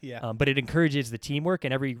bit. Yeah. But it encourages the teamwork,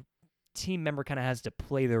 and every team member kind of has to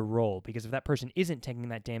play their role, because if that person isn't taking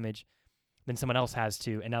that damage, then someone else has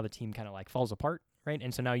to, and now the team kind of like falls apart, right?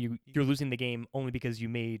 And so now you're losing the game only because you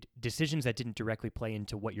made decisions that didn't directly play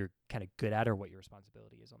into what you're kind of good at or what your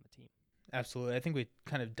responsibility is on the team. Absolutely. I think we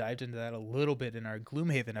kind of dived into that a little bit in our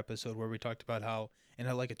Gloomhaven episode where we talked about how in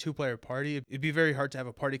like a 2-player party, it'd be very hard to have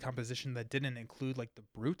a party composition that didn't include like the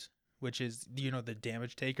brute, which is, the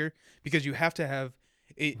damage taker, because you have to have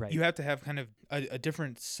Right. you have to have kind of a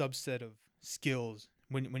different subset of skills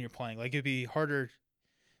when you're playing. Like it'd be harder,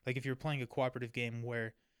 like if you're playing a cooperative game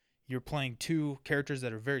where you're playing two characters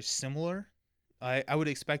that are very similar, I would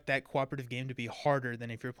expect that cooperative game to be harder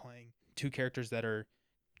than if you're playing two characters that are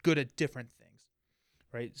good at different things,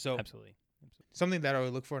 right? So Absolutely. something that I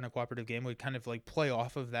would look for in a cooperative game would kind of like play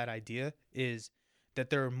off of that idea is that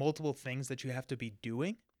there are multiple things that you have to be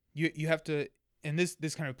doing. You have to, and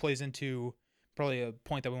this kind of plays into probably a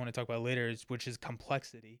point that we want to talk about later, which is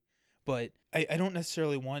complexity. But I don't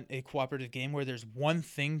necessarily want a cooperative game where there's one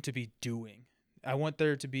thing to be doing. I want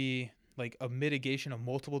there to be like a mitigation of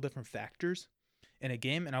multiple different factors in a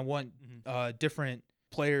game, and I want different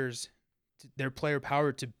players, their player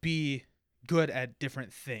power to be good at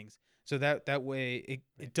different things. So that way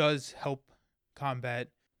it does help combat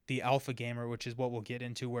the alpha gamer, which is what we'll get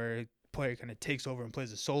into, where a player kind of takes over and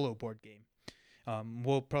plays a solo board game.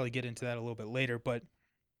 We'll probably get into that a little bit later, but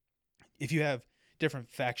if you have different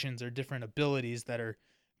factions or different abilities that are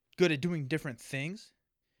good at doing different things,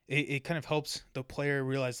 it kind of helps the player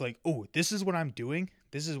realize like, oh, this is what I'm doing.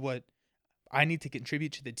 This is what I need to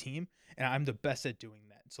contribute to the team, and I'm the best at doing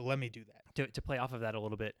that. So let me do that. To play off of that a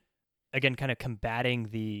little bit, again, kind of combating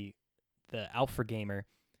the alpha gamer,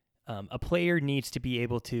 a player needs to be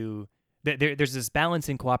able to. There's this balance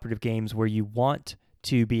in cooperative games where you want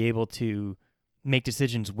to be able to make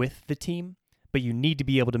decisions with the team, but you need to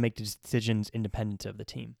be able to make decisions independent of the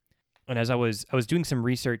team. And as I was doing some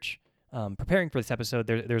research, preparing for this episode,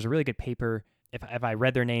 there's a really good paper. If I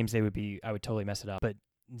read their names, I would totally mess it up. But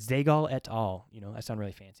Zegal et al. I sound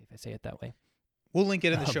really fancy if I say it that way. We'll link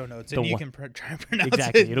it in the show notes, and you can try and pronounce it.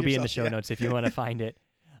 Exactly, it'll be in the yourself, show notes if you want to find it.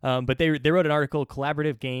 But they wrote an article,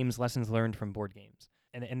 Collaborative Games, Lessons Learned from Board Games.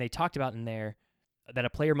 And they talked about in there that a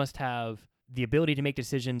player must have the ability to make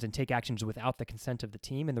decisions and take actions without the consent of the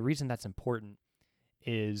team. And the reason that's important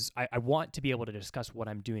is I want to be able to discuss what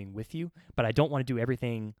I'm doing with you, but I don't want to do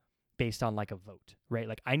everything based on like a vote, right?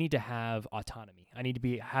 Like I need to have autonomy. I need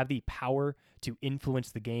to have the power to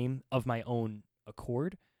influence the game of my own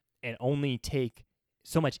accord and only take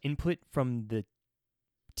so much input from the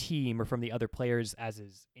team or from the other players as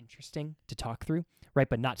is interesting to talk through, right?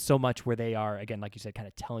 But not so much where they are, again, like you said, kind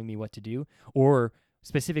of telling me what to do, or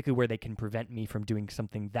specifically where they can prevent me from doing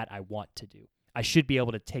something that I want to do. I should be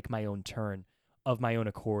able to take my own turn of my own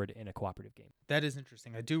accord in a cooperative game. That is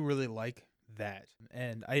interesting. I do really like that.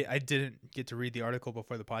 And I didn't get to read the article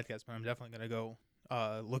before the podcast, but I'm definitely going to go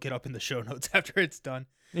look it up in the show notes after it's done.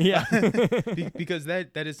 Yeah. Because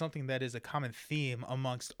that is something that is a common theme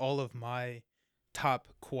amongst all of my top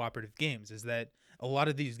cooperative games, is that a lot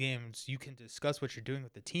of these games you can discuss what you're doing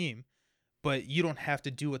with the team, but you don't have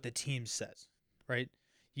to do what the team says, right?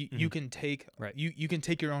 You can take you can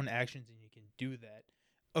take your own actions and you can do that.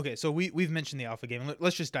 Okay, so we've mentioned the alpha game.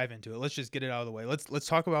 Let's just dive into it. Let's just get it out of the way. Let's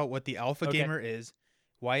talk about what the alpha gamer is,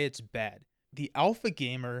 why it's bad. The alpha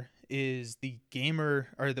gamer is the gamer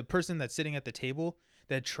or the person that's sitting at the table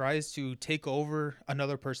that tries to take over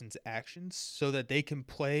another person's actions so that they can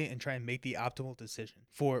play and try and make the optimal decision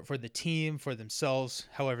for the team, for themselves,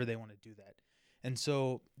 however they want to do that. And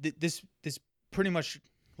so this pretty much,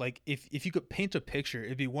 like if you could paint a picture,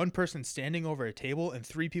 it'd be one person standing over a table and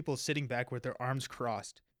three people sitting back with their arms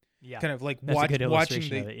crossed. Yeah. Kind of like watching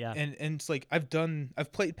the, yeah. And it's like I've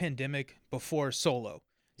played Pandemic before solo.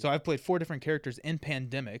 So I've played 4 different characters in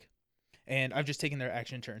Pandemic, and I've just taken their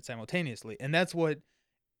action turns simultaneously. And that's what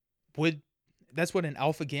an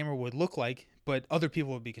alpha gamer would look like, but other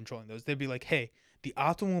people would be controlling those. They'd be like, hey, the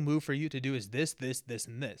optimal move for you to do is this, this, this,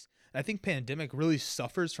 and this. And I think Pandemic really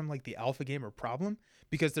suffers from like the alpha gamer problem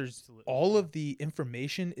because there's all of the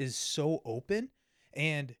information is so open,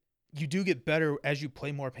 and you do get better as you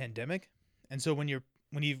play more Pandemic. And so when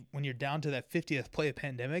you're down to that 50th play of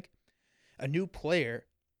Pandemic, a new player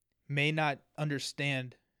may not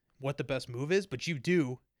understand what the best move is, but you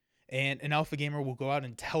do. And an alpha gamer will go out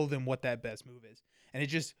and tell them what that best move is. And it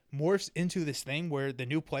just morphs into this thing where the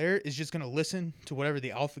new player is just going to listen to whatever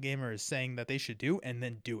the alpha gamer is saying that they should do and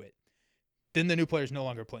then do it. Then the new player is no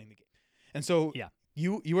longer playing the game. And so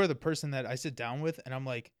you are the person that I sit down with and I'm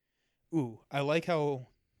like, ooh, I like how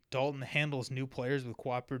Dalton handles new players with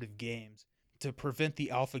cooperative games to prevent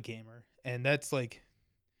the alpha gamer. And that's like,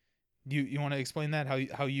 you want to explain that,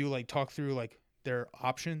 how you like talk through like their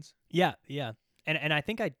options? Yeah. And I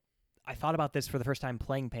think I thought about this for the first time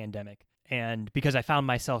playing Pandemic, and because I found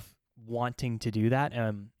myself wanting to do that,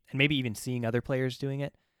 and maybe even seeing other players doing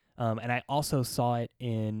it, And I also saw it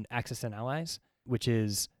in Axis and Allies, which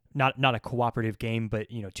is not a cooperative game, but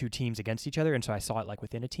two teams against each other. And so I saw it like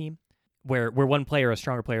within a team where one player, a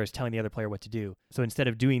stronger player, is telling the other player what to do. So instead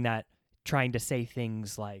of doing that, trying to say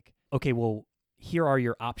things like, okay, well, here are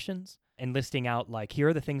your options, and listing out like, here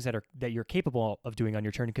are the things that you're capable of doing on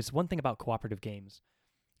your turn. Because one thing about cooperative games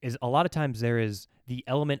is a lot of times there is the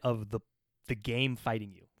element of the game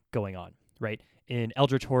fighting you going on, right? In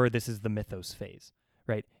Eldritch Horror, this is the Mythos phase,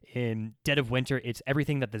 right? In Dead of Winter, it's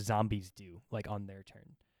everything that the zombies do, like on their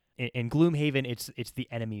turn. In Gloomhaven, it's the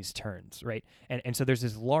enemy's turns, right? And so there's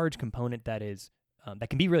this large component that is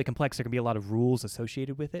that can be really complex. There can be a lot of rules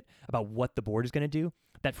associated with it about what the board is going to do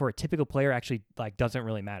that for a typical player actually like doesn't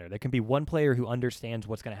really matter. There can be one player who understands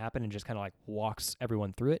what's going to happen and just kind of like walks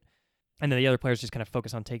everyone through it. And then the other players just kind of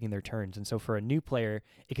focus on taking their turns. And so for a new player,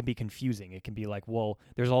 it can be confusing. It can be like, well,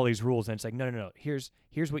 there's all these rules, and it's like, no. Here's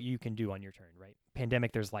what you can do on your turn, right?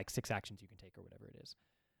 Pandemic, there's like 6 actions you can take or whatever it is.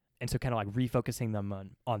 And so kind of like refocusing them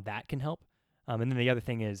on that can help. And then the other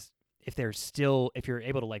thing is if you're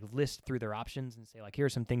able to like list through their options and say like, here are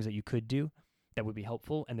some things that you could do that would be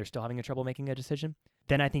helpful, and they're still having trouble making a decision,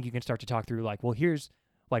 then I think you can start to talk through like, well, here's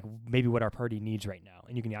like maybe what our party needs right now.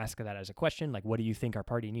 And you can ask that as a question, like, what do you think our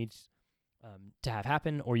party needs to have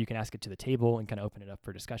happen? Or you can ask it to the table and kind of open it up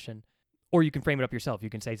for discussion. Or you can frame it up yourself. You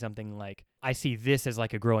can say something like, I see this as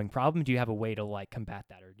like a growing problem. Do you have a way to like combat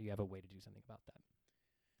that? Or do you have a way to do something about that?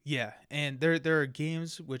 Yeah, and there are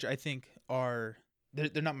games which I think are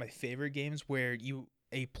they're not my favorite games where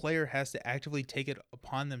a player has to actively take it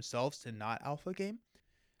upon themselves to not alpha game.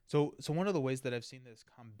 So one of the ways that I've seen this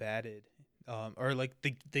combated, or like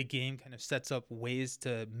the game kind of sets up ways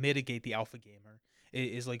to mitigate the alpha gamer,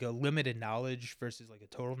 is like a limited knowledge versus like a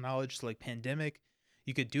total knowledge. So like Pandemic,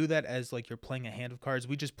 you could do that as like you're playing a hand of cards.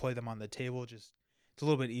 We just play them on the table. Just it's a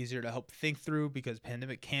little bit easier to help think through because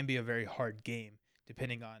Pandemic can be a very hard game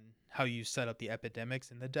depending on how you set up the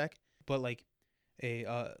epidemics in the deck. But like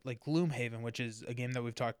like Gloomhaven, which is a game that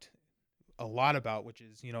we've talked a lot about, which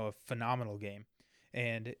is a phenomenal game,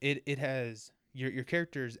 and it has your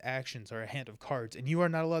character's actions are a hand of cards, and you are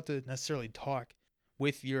not allowed to necessarily talk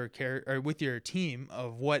with your character or with your team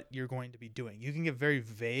of what you're going to be doing. You can give very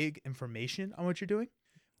vague information on what you're doing,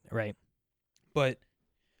 right? But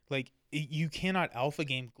like you cannot alpha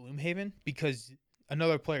game Gloomhaven because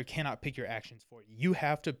another player cannot pick your actions for you. You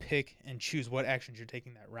have to pick and choose what actions you're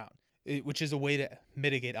taking that round, which is a way to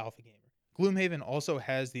mitigate alpha gamer. Gloomhaven also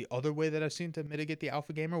has the other way that I've seen to mitigate the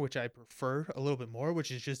alpha gamer, which I prefer a little bit more, which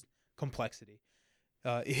is just complexity.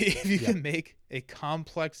 If you can make a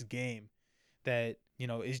complex game that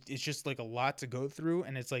it's just like a lot to go through,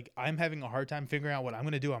 and it's like I'm having a hard time figuring out what I'm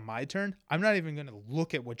going to do on my turn, I'm not even going to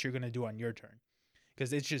look at what you're going to do on your turn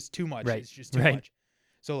because it's just too much. Right. It's just too much.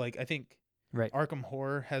 So like I think right. Arkham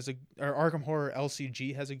Horror Arkham Horror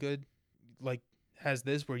LCG has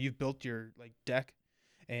this where you've built your like deck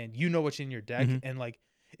and you know what's in your deck, and like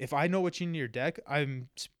if I know what's in your deck,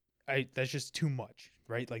 that's just too much,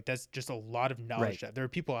 right? Like that's just a lot of knowledge. Right. There are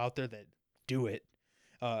people out there that do it,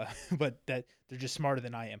 but that they're just smarter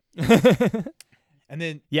than I am. And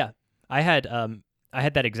then I had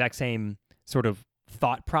that exact same sort of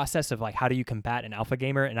thought process of like, how do you combat an alpha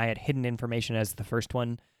gamer? And I had hidden information as the first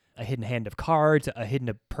one, a hidden hand of cards, a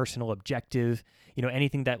hidden personal objective,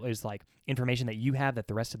 anything that was like information that you have that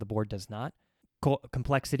the rest of the board does not.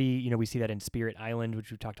 Complexity, we see that in Spirit Island, which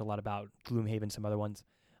we've talked a lot about, Gloomhaven, some other ones.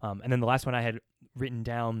 And then the last one I had written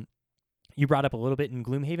down, you brought up a little bit in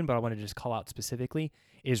Gloomhaven, but I wanted to just call out specifically,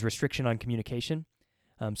 is restriction on communication.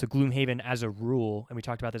 So Gloomhaven as a rule, and we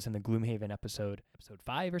talked about this in the Gloomhaven episode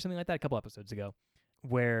 5 or something like that, a couple episodes ago,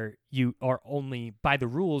 where you are only, by the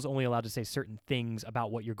rules, only allowed to say certain things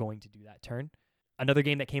about what you're going to do that turn. Another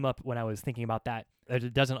game that came up when I was thinking about that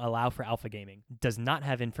it doesn't allow for alpha gaming, does not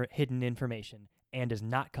have hidden information, and is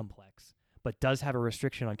not complex, but does have a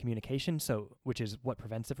restriction on communication, so which is what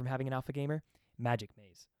prevents it from having an alpha gamer, Magic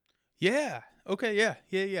Maze. Yeah. Okay, yeah.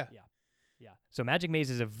 So Magic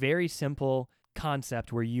Maze is a very simple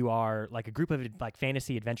concept where you are like a group of like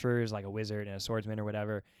fantasy adventurers, like a wizard and a swordsman or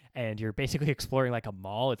whatever, and you're basically exploring like a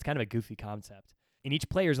mall. It's kind of a goofy concept. And each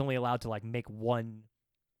player is only allowed to like make move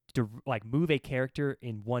a character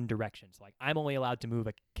in one direction. So like I'm only allowed to move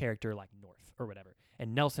a character like north or whatever,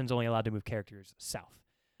 and Nelson's only allowed to move characters south.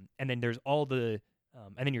 And then there's all the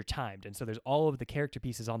and then you're timed, and so there's all of the character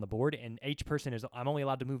pieces on the board, and each person I'm only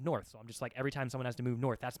allowed to move north. So I'm just like, every time someone has to move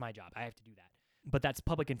north, that's my job. I have to do that. But that's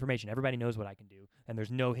public information. Everybody knows what I can do, and there's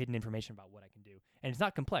no hidden information about what I can do. And it's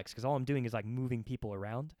not complex because all I'm doing is like moving people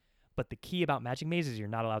around. But the key about Magic Maze is you're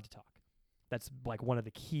not allowed to talk. That's like one of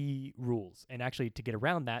the key rules. And actually, to get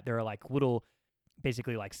around that, there are like little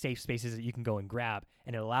basically like safe spaces that you can go and grab,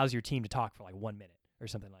 and it allows your team to talk for like 1 minute or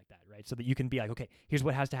something like that, right? So that you can be like, okay, here's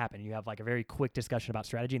what has to happen. And you have like a very quick discussion about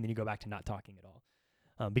strategy, and then you go back to not talking at all.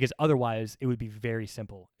 Because otherwise, it would be very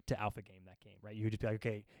simple to alpha game that game, right? You would just be like,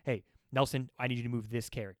 okay, hey, Nelson, I need you to move this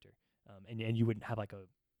character. And you wouldn't have like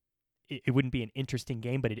it wouldn't be an interesting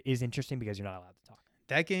game, but it is interesting because you're not allowed to talk.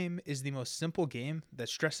 That game is the most simple game that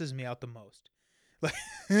stresses me out the most. Like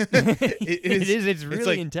It's really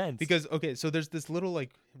like, intense. Because, okay, so there's this little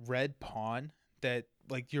like red pawn that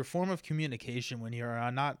like your form of communication when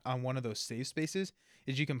you're not on one of those safe spaces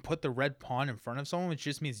is you can put the red pawn in front of someone, which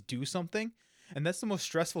just means do something. And that's the most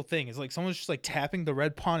stressful thing is like someone's just like tapping the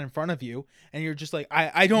red pawn in front of you and you're just like,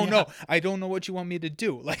 I don't know. I don't know what you want me to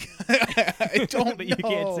do. Like, I don't but know. You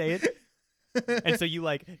can't say it. And so you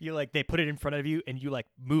they put it in front of you and you like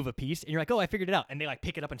move a piece and you're like, oh, I figured it out. And they like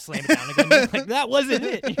pick it up and slam it down again. You're like, that wasn't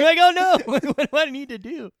it. And you're like, oh no, what do I need to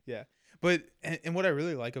do? Yeah. But, and what I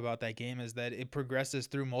really like about that game is that it progresses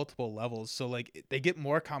through multiple levels. So like they get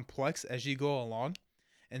more complex as you go along.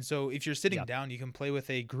 And so if you're sitting down, you can play with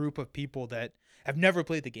a group of people that have never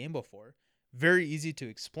played the game before. Very easy to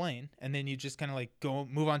explain. And then you just kind of like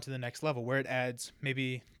move on to the next level where it adds,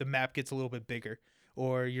 maybe the map gets a little bit bigger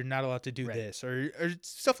or you're not allowed to do this or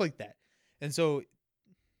stuff like that. And so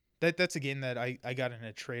that's a game that I got in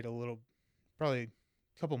a trade probably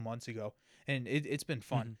a couple months ago. And it's been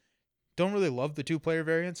fun. Mm-hmm. Don't really love the 2-player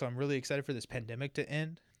variant. So I'm really excited for this pandemic to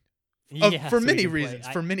end. For many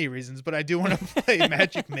reasons, but I do want to play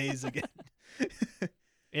Magic Maze again.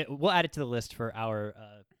 We'll add it to the list for our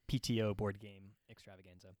PTO board game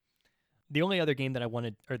extravaganza. The only other game that I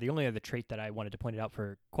wanted, or the only other trait that I wanted to point out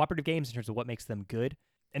for cooperative games in terms of what makes them good,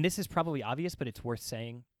 and this is probably obvious, but it's worth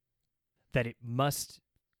saying, that it must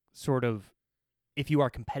sort of, if you are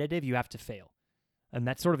competitive, you have to fail. And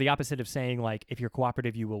that's sort of the opposite of saying, like, if you're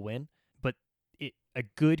cooperative, you will win. But a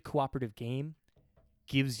good cooperative game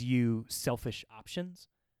gives you selfish options.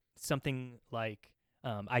 Something like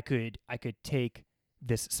I could take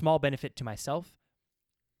this small benefit to myself,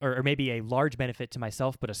 or maybe a large benefit to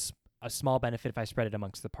myself, but a small benefit if I spread it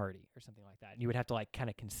amongst the party or something like that. And you would have to like kind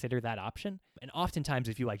of consider that option. And oftentimes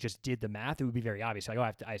if you like just did the math, it would be very obvious. Like,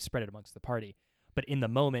 oh, I spread it amongst the party. But in the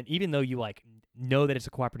moment, even though you like know that it's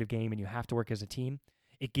a cooperative game and you have to work as a team,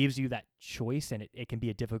 it gives you that choice, and it can be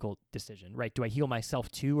a difficult decision, right? Do I heal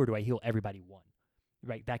myself too, or do I heal everybody one?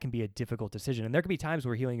 Right? That can be a difficult decision. And there can be times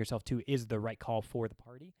where healing yourself too is the right call for the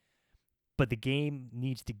party. But the game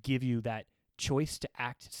needs to give you that choice to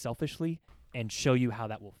act selfishly and show you how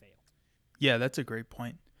that will fail. Yeah, that's a great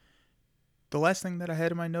point. The last thing that I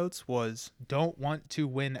had in my notes was don't want to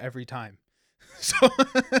win every time. So,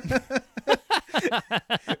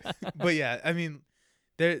 but yeah, I mean,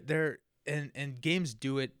 and games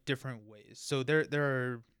do it different ways. So there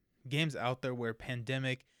are games out there where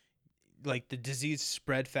pandemic, like the disease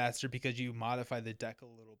spread faster because you modify the deck a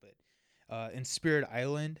little bit. In Spirit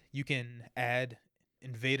Island, you can add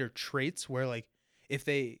invader traits where like if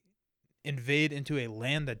they invade into a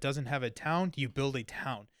land that doesn't have a town, you build a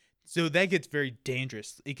town. So that gets very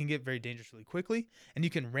dangerous. It can get very dangerous really quickly, and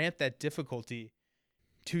you can ramp that difficulty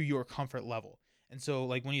to your comfort level. And so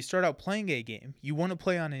like when you start out playing a game, you want to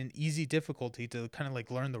play on an easy difficulty to kind of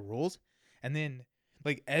like learn the rules. And then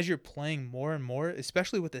like as you're playing more and more,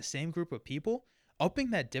 especially with the same group of people,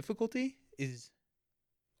 upping that difficulty is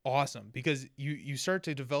awesome because you start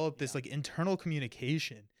to develop this like internal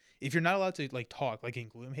communication. If you're not allowed to like talk, like in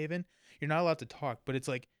Gloomhaven, you're not allowed to talk, but it's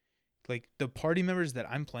like the party members that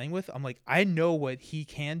I'm playing with, I'm like, I know what he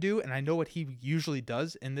can do and I know what he usually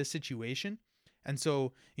does in this situation. And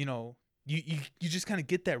so, you know, you just kind of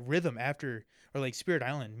get that rhythm after, or like Spirit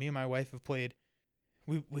Island. Me and my wife have played,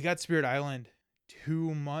 we got Spirit Island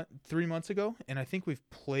 3 months ago, and I think we've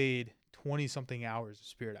played 20 something hours of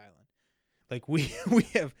Spirit Island. Like we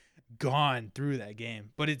have gone through that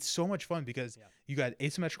game, but it's so much fun because you got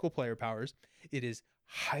asymmetrical player powers. It is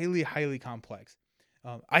highly, highly complex.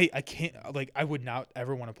 I can't, like, I would not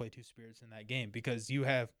ever want to play two spirits in that game because you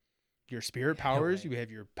have your spirit powers, you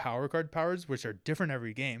have your power card powers, which are different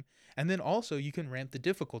every game. And then also you can ramp the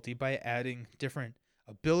difficulty by adding different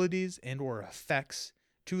abilities and or effects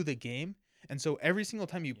to the game. And so every single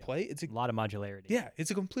time you play, it's a lot of modularity. Yeah,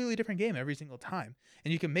 it's a completely different game every single time.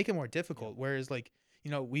 And you can make it more difficult. Whereas like,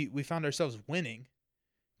 you know, we found ourselves winning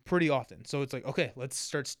pretty often. So it's like, okay, let's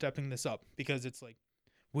start stepping this up because it's like,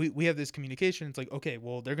 we have this communication. It's like, okay,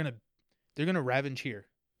 well, they're gonna ravage here.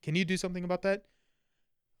 Can you do something about that?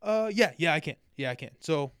 Yeah, I can. Yeah, I can.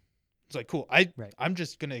 So it's like, cool. I'm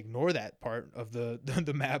just gonna ignore that part of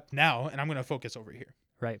the map now, and I'm gonna focus over here.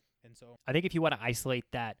 Right. And so I think if you want to isolate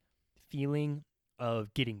that feeling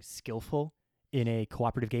of getting skillful in a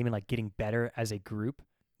cooperative game and like getting better as a group,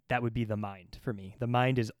 that would be the mind for me. The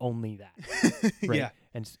mind is only that, right? Yeah.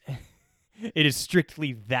 And it is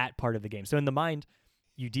strictly that part of the game. So in the mind,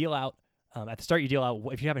 you deal out at the start. You deal out.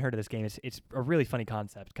 If you haven't heard of this game, it's a really funny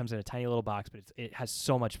concept. It comes in a tiny little box, but it has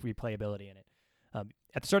so much replayability in it.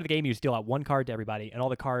 At the start of the game, you just deal out one card to everybody, and all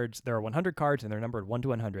the cards, there are 100 cards, and they're numbered 1 to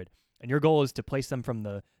 100. And your goal is to place them from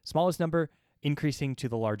the smallest number, increasing to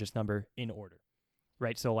the largest number in order,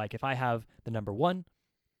 right? So, like, if I have the number 1,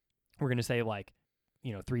 we're going to say, like,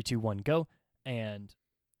 3, 2, 1, go.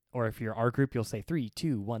 Or if you're our group, you'll say 3,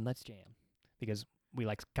 2, 1, let's jam. Because we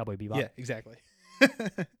like Cowboy Bebop. Yeah, exactly.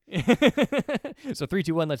 So 3,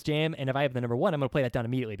 2, 1, let's jam. And if I have the number 1, I'm going to play that down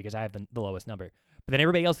immediately because I have the lowest number. But then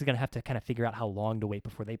everybody else is going to have to kind of figure out how long to wait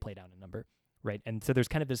before they play down a number, right? And so there's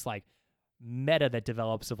kind of this like meta that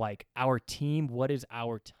develops of like our team, what is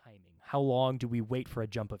our timing? How long do we wait for a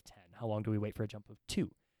jump of 10? How long do we wait for a jump of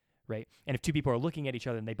 2, right? And if two people are looking at each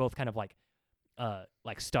other and they both kind of like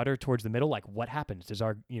stutter towards the middle, like what happens? Does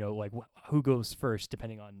our, who goes first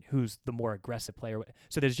depending on who's the more aggressive player?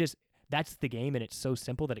 So there's just, that's the game, and it's so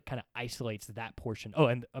simple that it kind of isolates that portion. Oh,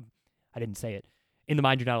 and I didn't say it. In the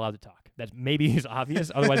mind, you're not allowed to talk. That maybe is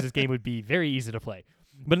obvious. Otherwise, this game would be very easy to play.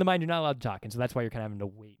 But in the mind, you're not allowed to talk, and so that's why you're kind of having to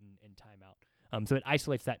wait and time out. So it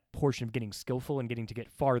isolates that portion of getting skillful and getting to get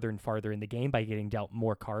farther and farther in the game by getting dealt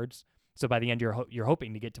more cards. So by the end, you're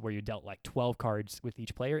hoping to get to where you dealt like 12 cards with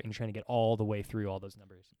each player, and you're trying to get all the way through all those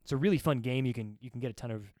numbers. It's a really fun game. You can get a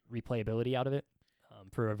ton of replayability out of it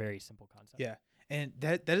for a very simple concept. Yeah. And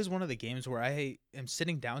that is one of the games where I am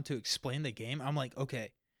sitting down to explain the game. I'm like,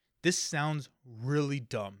 okay, this sounds really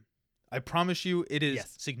dumb. I promise you it is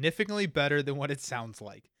significantly better than what it sounds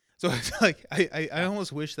like. So it's like I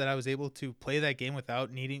almost wish that I was able to play that game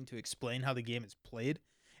without needing to explain how the game is played.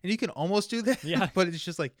 And you can almost do that. Yeah. But it's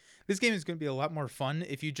just like this game is going to be a lot more fun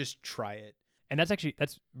if you just try it. And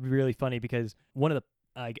that's really funny because one of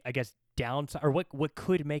the I guess downside, or what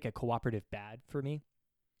could make a cooperative bad for me,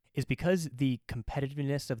 is because the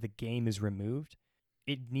competitiveness of the game is removed.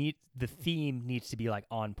 The theme needs to be like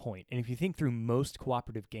on point. And if you think through most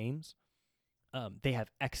cooperative games, they have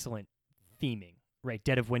excellent theming, right?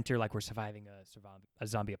 Dead of Winter, like we're surviving a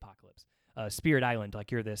zombie apocalypse. Spirit Island,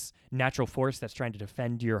 like you're this natural force that's trying to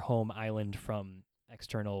defend your home island from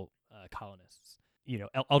external colonists.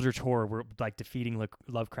 Eldritch Horror, we're like defeating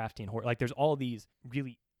Lovecraftian horror. Like there's all these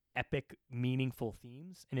really epic, meaningful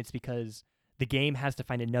themes, and it's because the game has to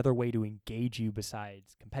find another way to engage you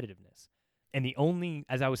besides competitiveness. And the only,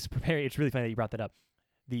 as I was preparing, it's really funny that you brought that up.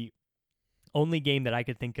 The only game that I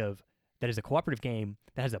could think of that is a cooperative game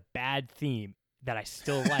that has a bad theme that I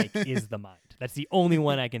still like is The Mind. That's the only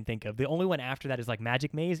one I can think of. The only one after that is like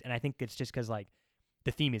Magic Maze, and I think it's just because like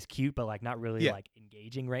the theme is cute, but like not really like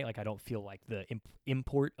engaging, right? Like I don't feel like the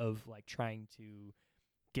import of like trying to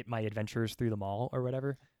get my adventures through the mall or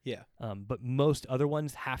whatever. Yeah. But most other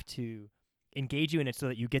ones have to engage you in it so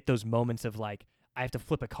that you get those moments of like, I have to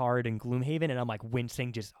flip a card in Gloomhaven and I'm like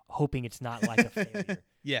wincing, just hoping it's not like a failure.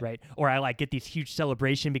 Yeah. Right. Or I like get these huge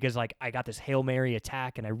celebration because like I got this Hail Mary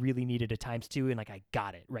attack and I really needed a ×2 and like I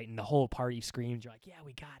got it. Right. And the whole party screams, you're like, yeah,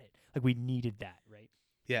 we got it. Like we needed that. Right.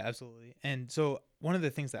 Yeah, absolutely. And so one of the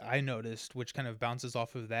things that I noticed, which kind of bounces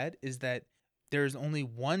off of that, is that there's only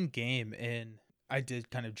one game, and I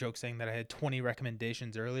did kind of joke saying that I had 20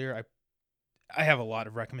 recommendations earlier. I have a lot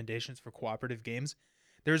of recommendations for cooperative games.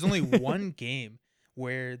 There's only one game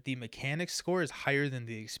where the mechanics score is higher than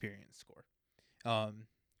the experience score.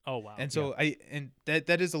 Oh wow! And so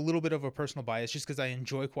that is a little bit of a personal bias, just because I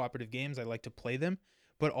enjoy cooperative games. I like to play them,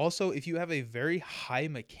 but also if you have a very high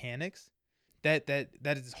mechanics, that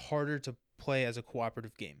is harder to play as a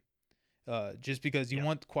cooperative game. Just because you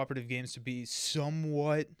want cooperative games to be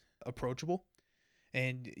somewhat approachable,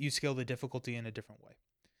 and you scale the difficulty in a different way.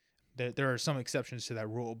 There are some exceptions to that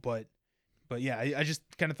rule, but yeah, I just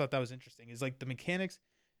kind of thought that was interesting. Is like the mechanics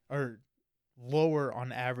are lower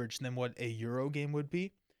on average than what a Euro game would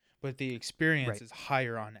be, but the experience is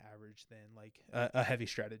higher on average than like a heavy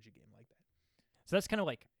strategy game like that. So that's kind of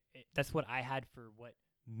like, that's what I had for what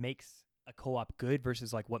makes a co-op good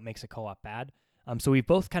versus like what makes a co-op bad. So we've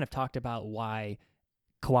both kind of talked about why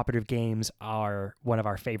cooperative games are one of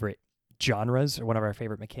our favorite genres or one of our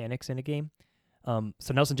favorite mechanics in a game.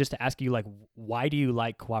 So Nelson, just to ask you, like, why do you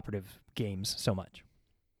like cooperative games so much?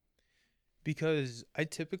 Because I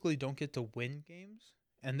typically don't get to win games,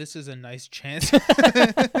 and this is a nice chance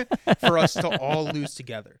for us to all lose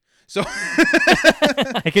together. So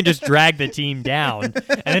I can just drag the team down,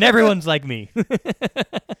 and then everyone's like me.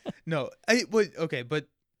 No, but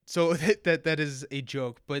so that is a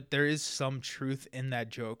joke, but there is some truth in that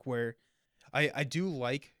joke where I do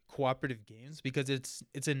like cooperative games because it's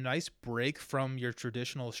a nice break from your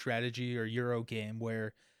traditional strategy or Euro game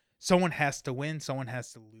where someone has to win, someone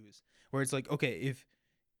has to lose. Where it's like, okay,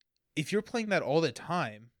 if you're playing that all the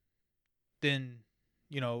time, then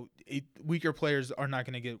weaker players are not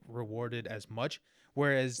going to get rewarded as much.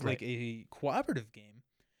 Whereas Right. like a cooperative game,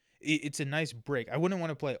 it's a nice break. I wouldn't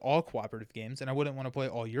want to play all cooperative games and I wouldn't want to play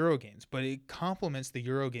all Euro games, but it complements the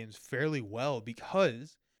Euro games fairly well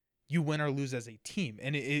because you win or lose as a team.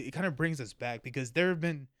 And it kind of brings us back because there have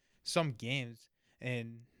been some games,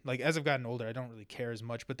 and like as I've gotten older, I don't really care as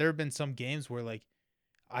much, but there have been some games where like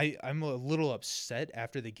I'm a little upset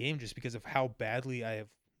after the game just because of how badly I have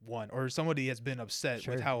won, or somebody has been upset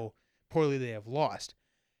with Sure. how poorly they have lost.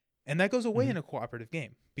 And that goes away Mhm. in a cooperative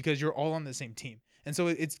game because you're all on the same team. And so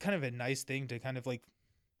it's kind of a nice thing to kind of like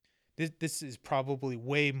this is probably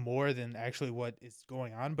way more than actually what is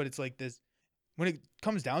going on, but it's like this when it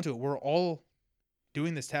comes down to it, we're all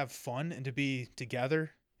doing this to have fun and to be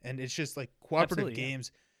together, and it's just like cooperative Absolutely, yeah.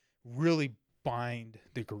 games really bind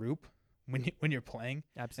the group when you're playing.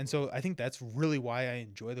 And Absolutely. so I think that's really why I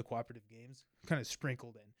enjoy the cooperative games kind of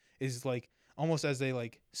sprinkled in, is like almost as a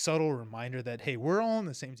like subtle reminder that hey, we're all on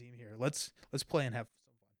the same team here. Let's play and have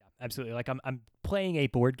some fun. Absolutely. Like I'm playing a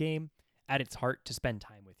board game at its heart to spend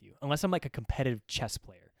time with you. Unless I'm like a competitive chess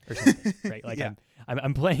player or something, right? Like Yeah.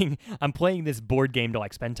 I'm playing this board game to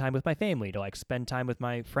like spend time with my family, to like spend time with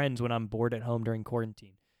my friends when I'm bored at home during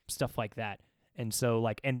quarantine, stuff like that. And so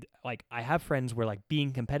like I have friends where like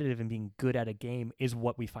being competitive and being good at a game is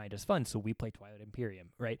what we find as fun. So we play Twilight Imperium,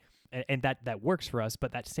 right? And that works for us,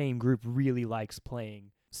 but that same group really likes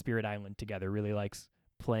playing Spirit Island together, really likes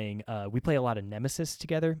playing we play a lot of Nemesis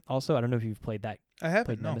together also. I don't know if you've played that I haven't.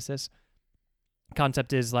 played No. Nemesis.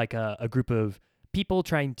 Concept is like a group of people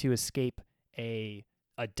trying to escape a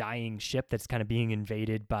dying ship that's kind of being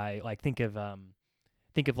invaded by like think of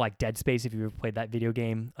like Dead Space if you've ever played that video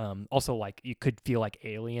game. Also like you could feel like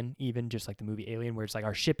Alien, even just like the movie Alien, where it's like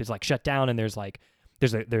our ship is like shut down and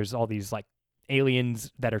there's all these like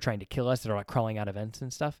aliens that are trying to kill us that are like crawling out of vents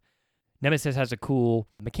and stuff. Nemesis has a cool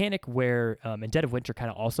mechanic where, and Dead of Winter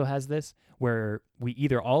kind of also has this, where we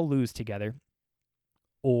either all lose together,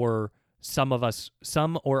 or some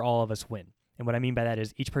or all of us win. And what I mean by that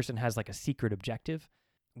is each person has like a secret objective,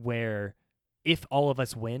 where if all of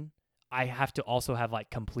us win, I have to also have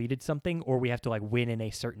like completed something, or we have to like win in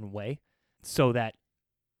a certain way, so that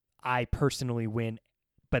I personally win.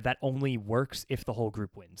 But that only works if the whole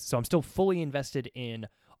group wins. So I'm still fully invested in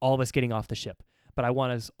all of us getting off the ship, but I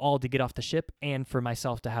want us all to get off the ship and for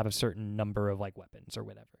myself to have a certain number of like weapons or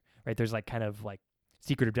whatever, right? There's like kind of like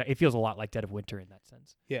secret objective. It feels a lot like Dead of Winter in that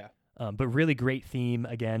sense. Yeah. But really great theme,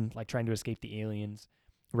 again, like trying to escape the aliens,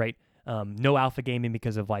 right? No alpha gaming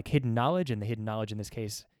because of like hidden knowledge, and the hidden knowledge in this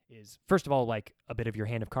case is, first of all, like a bit of your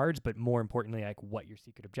hand of cards, but more importantly, like what your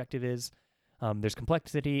secret objective is. There's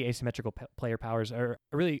complexity, asymmetrical player powers, are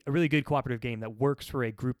a really good cooperative game that works for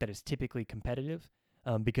a group that is typically competitive,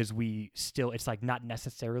 because it's like not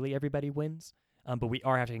necessarily everybody wins, but we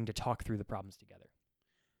are having to talk through the problems together.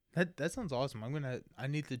 That sounds awesome. I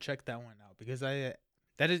need to check that one out because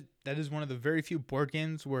that is one of the very few board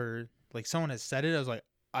games where like someone has said it. I was like,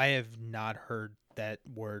 I have not heard that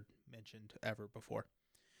word mentioned ever before.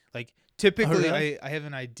 Like typically really? I have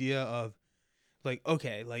an idea of like,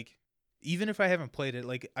 okay, like even if I haven't played it,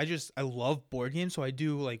 like I love board games, so I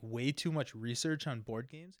do like way too much research on board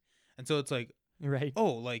games. And so it's like, Right.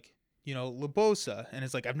 oh, like, Labosa. And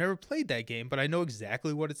it's like, I've never played that game, but I know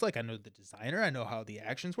exactly what it's like. I know the designer, I know how the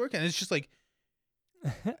actions work. And it's just like,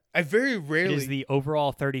 I very It rarely. is the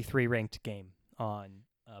overall 33 ranked game on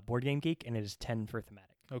Board Game Geek, and it is 10 for thematic.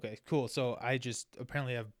 Okay, cool. So I just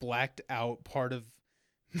apparently have blacked out part of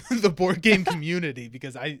the board game community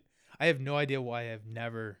because I have no idea why I've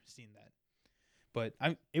never seen that. But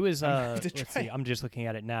It was I'm gonna have to let's try see, it. I'm just looking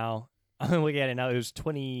at it now. I'm looking at it now. It was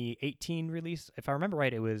 2018 release. If I remember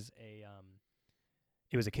right, it was a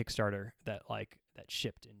Kickstarter that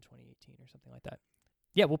shipped in 2018 or something like that.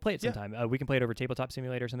 Yeah, we'll play it Yeah. sometime. We can play it over Tabletop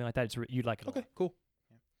Simulator or something like that. You'd like it. A Okay, lot. cool.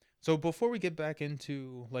 Yeah. So before we get back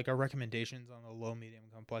into like our recommendations on the low, medium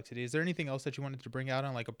complexity, is there anything else that you wanted to bring out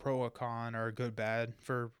on like a pro, a con, or a good, bad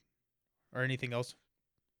or anything else?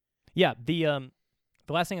 Yeah, the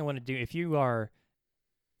last thing I want to do, if you are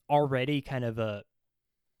already kind of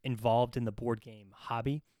involved in the board game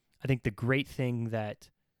hobby, I think the great thing that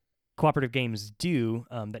cooperative games do,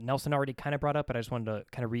 that Nelson already kind of brought up, but I just wanted to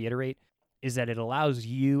kind of reiterate, is that it allows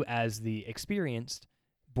you as the experienced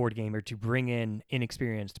board gamer to bring in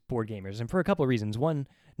inexperienced board gamers. And for a couple of reasons. One,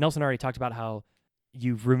 Nelson already talked about how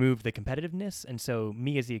you've removed the competitiveness. And so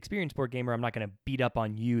me as the experienced board gamer, I'm not going to beat up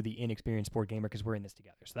on you, the inexperienced board gamer, because we're in this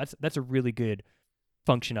together. So that's a really good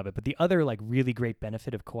function of it. But the other like really great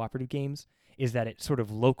benefit of cooperative games is that it sort of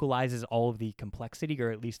localizes all of the complexity,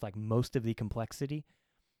 or at least like most of the complexity,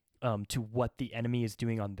 to what the enemy is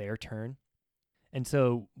doing on their turn. And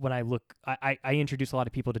so when I look, I introduce a lot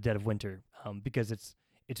of people to Dead of Winter because it's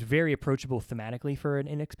very approachable thematically for an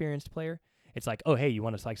inexperienced player. It's like, oh, hey, you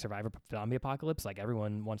want to like survive a zombie apocalypse? Like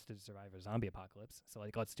everyone wants to survive a zombie apocalypse. So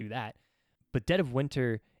like, let's do that. But Dead of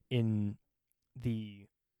Winter in the,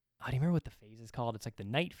 do you remember what the phase is called? It's like the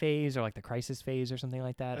night phase or like the crisis phase or something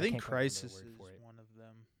like that. I think can't quite remember the Crisis word is for it. one of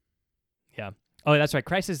them. Yeah. Oh, that's right.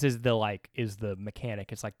 Crisis is the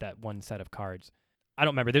mechanic. It's like that one set of cards. I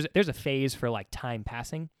don't remember. There's a phase for like time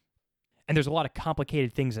passing, and there's a lot of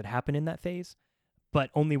complicated things that happen in that phase, but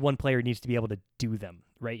only one player needs to be able to do them,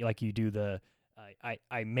 right? Like you do the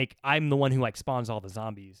I'm the one who like spawns all the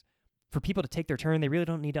zombies. For people to take their turn, they really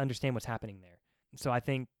don't need to understand what's happening there. So I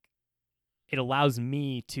think it allows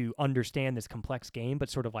me to understand this complex game, but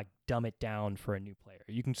sort of like dumb it down for a new player.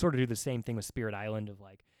 You can sort of do the same thing with Spirit Island of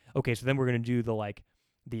like, okay, so then we're going to do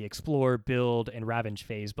the explore, build, and ravage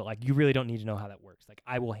phase, but like you really don't need to know how that works. Like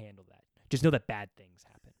I will handle that. Just know that bad things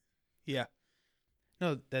happen. Yeah.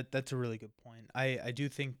 No, that's a really good point. I do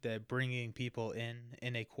think that bringing people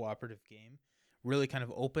in a cooperative game really kind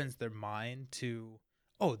of opens their mind to,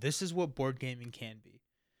 oh, this is what board gaming can be.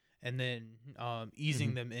 And then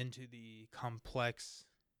easing them into the complex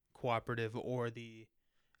cooperative or the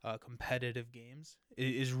competitive games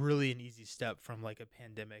is really an easy step from like a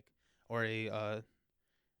Pandemic or a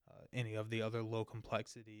any of the other low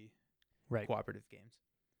complexity cooperative games.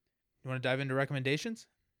 You want to dive into recommendations?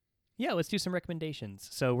 Yeah, let's do some recommendations.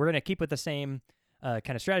 So we're going to keep with the same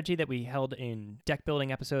kind of strategy that we held in deck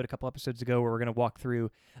building episode a couple episodes ago, where we're going to walk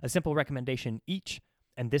through a simple recommendation each.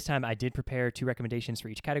 And this time I did prepare 2 recommendations for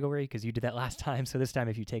each category because you did that last time. So this time,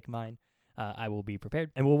 if you take mine, I will be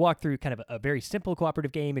prepared. And we'll walk through kind of a very simple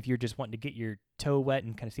cooperative game. If you're just wanting to get your toe wet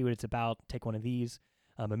and kind of see what it's about, take one of these.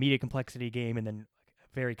 A medium complexity game, and then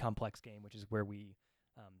a very complex game, which is where we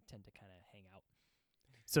tend to kind of hang out.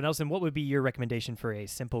 So Nelson, what would be your recommendation for a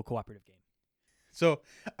simple cooperative game? So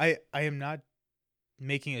I am not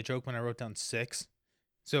making a joke when I wrote down 6.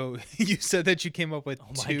 So you said that you came up with 2.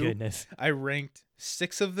 Oh my goodness. I ranked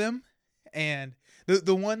 6 of them, and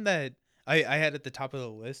the one that I had at the top of the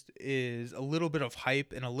list is a little bit of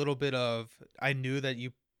hype and a little bit of I knew that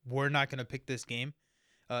you were not going to pick this game,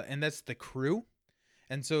 and that's The Crew.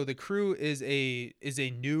 And so The Crew is a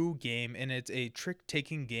new game, and it's a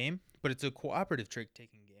trick-taking game, but it's a cooperative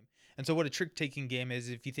trick-taking game. And so what a trick-taking game is,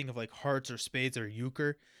 if you think of like hearts or spades or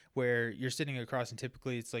euchre, where you're sitting across and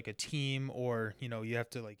typically it's like a team, or you have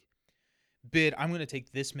to like bid, I'm going to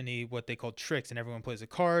take this many what they call tricks, and everyone plays a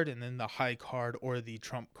card, and then the high card or the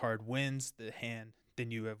trump card wins the hand,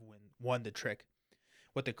 then you have won the trick.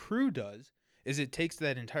 What The Crew does is it takes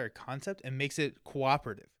that entire concept and makes it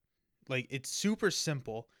cooperative. Like, it's super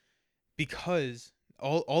simple, because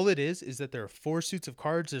all it is that there are 4 suits of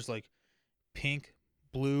cards. There's like pink,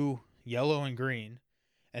 blue, yellow, and green.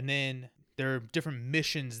 And then there are different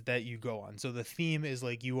missions that you go on. So the theme is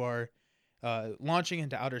like you are launching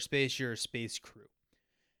into outer space. You're a space crew.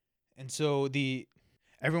 And so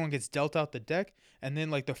everyone gets dealt out the deck. And then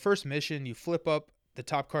like the first mission, you flip up the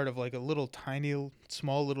top card of like a little tiny,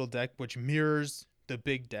 small little deck, which mirrors the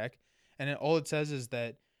big deck. And all it says is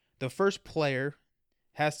that the first player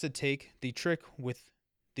has to take the trick with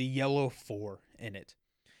the yellow 4 in it.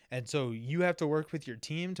 And so you have to work with your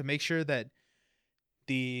team to make sure that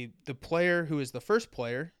the player who is the first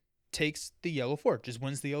player takes the yellow 4, just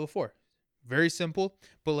wins the yellow 4. Very simple,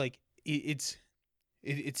 but like it's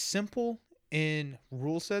simple in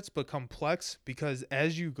rule sets, but complex, because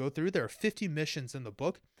as you go through, there are 50 missions in the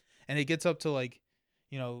book, and it gets up to like,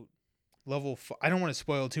 level I don't want to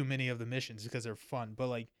spoil too many of the missions because they're fun, but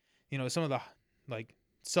like, some of the like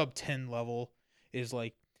sub 10 level is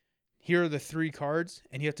like, here are the 3 cards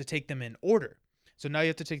and you have to take them in order. So now you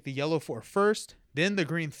have to take the yellow 4 first, then the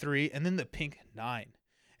green 3, and then the pink 9.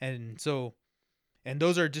 And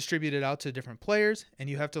those are distributed out to different players, and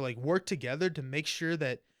you have to like work together to make sure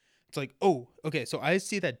that it's like, oh, okay, so I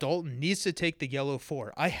see that Dalton needs to take the yellow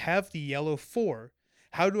 4. I have the yellow 4.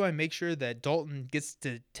 How do I make sure that Dalton gets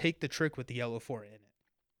to take the trick with the yellow 4 in it?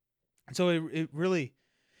 And so it really,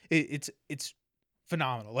 it's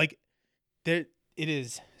phenomenal. Like, it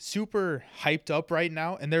is super hyped up right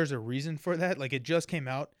now, and there's a reason for that. Like, it just came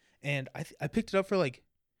out, and I picked it up for like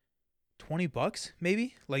 $20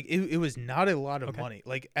 maybe. Like, it was not a lot of money,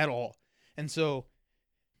 like, at all. And so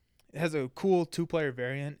It has a cool 2-player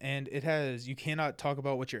variant, and you cannot talk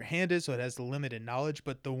about what your hand is, so it has the limited knowledge.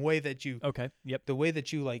 But Okay. Yep. the way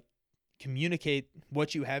that you like communicate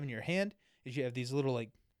what you have in your hand is you have these little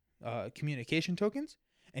like communication tokens,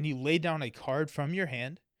 and you lay down a card from your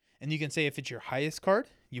hand, and you can say if it's your highest card,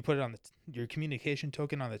 you put it on your communication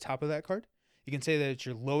token on the top of that card. You can say that it's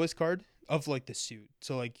your lowest card of like the suit.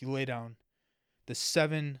 So like you lay down the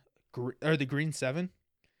 7 or the green 7.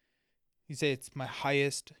 You say it's my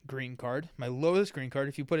highest green card, my lowest green card.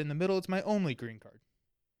 If you put it in the middle, it's my only green card.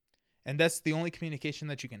 And that's the only communication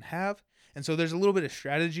that you can have. And so there's a little bit of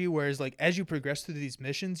strategy, whereas like as you progress through these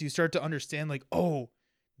missions, you start to understand like, oh,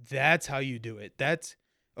 that's how you do it. That's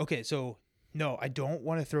okay. So no, I don't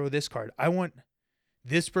want to throw this card. I want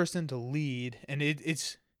this person to lead. And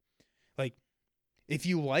it's like, if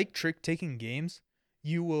you like trick taking games,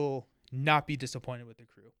 you will not be disappointed with the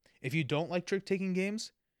crew. If you don't like trick taking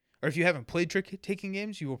games, or if you haven't played trick taking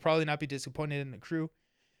games, you will probably not be disappointed in the crew.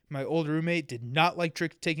 My old roommate did not like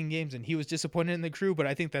trick taking games, and he was disappointed in the crew, but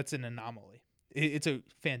I think that's an anomaly. It's a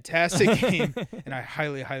fantastic game, and I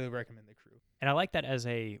highly, highly recommend the crew. And I like that as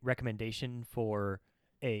a recommendation for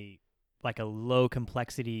a low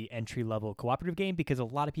complexity entry level cooperative game, because a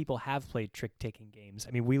lot of people have played trick taking games.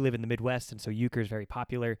 I mean, we live in the Midwest, and so euchre is very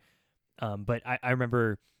popular. But I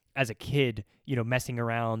remember as a kid, messing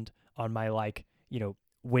around on my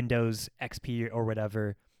Windows XP or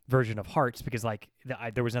whatever version of Hearts, because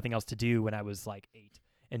there was nothing else to do when I was 8.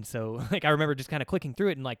 And so I remember just kind of clicking through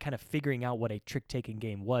it and kind of figuring out what a trick taking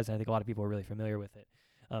game was. And I think a lot of people are really familiar with it.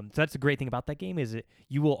 So that's the great thing about that game, is that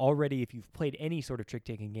you will already, if you've played any sort of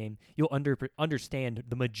trick-taking game, you'll understand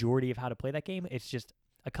the majority of how to play that game. It's just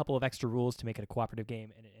a couple of extra rules to make it a cooperative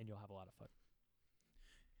game, and you'll have a lot of fun.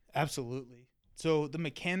 Absolutely. So the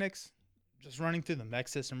mechanics, just running through the mech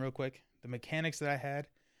system real quick, the mechanics that I had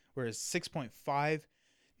were a 6.5.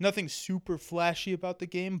 Nothing super flashy about the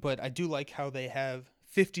game, but I do like how they have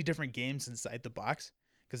 50 different games inside the box,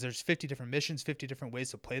 because there's 50 different missions, 50 different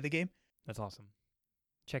ways to play the game. That's awesome.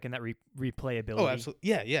 Checking that replayability. Oh, absolutely.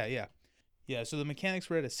 Yeah. Yeah, so the mechanics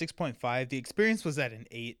were at a 6.5. The experience was at an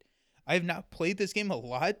 8. I have not played this game a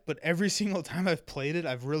lot, but every single time I've played it,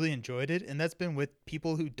 I've really enjoyed it, and that's been with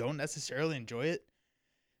people who don't necessarily enjoy it.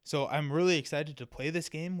 So I'm really excited to play this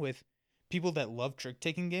game with people that love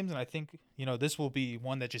trick-taking games, and I think, this will be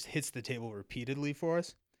one that just hits the table repeatedly for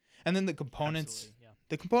us. And then the components,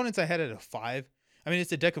 The components I had at a 5. I mean,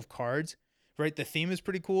 it's a deck of cards, right? The theme is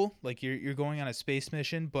pretty cool. Like you're going on a space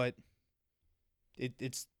mission, but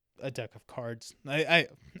it's a deck of cards. I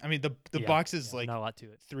mean the box is not a lot to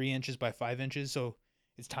it. 3 inches by 5 inches, so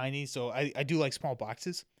it's tiny. So I do like small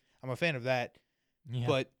boxes. I'm a fan of that. Yeah.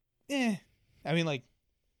 But I mean,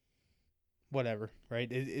 whatever,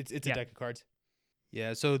 right? It's a deck of cards.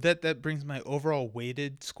 Yeah. So that brings my overall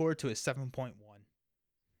weighted score to a 7.1.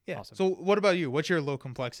 Yeah. Awesome. So what about you? What's your low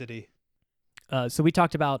complexity? So we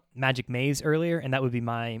talked about Magic Maze earlier, and that would be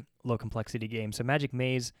my low complexity game. So Magic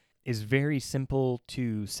Maze is very simple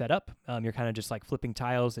to set up. You're kind of just flipping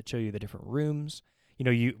tiles that show you the different rooms.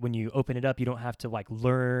 When you open it up, you don't have to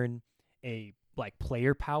learn a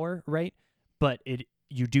player power, right? But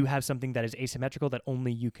you do have something that is asymmetrical that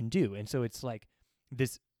only you can do. And so it's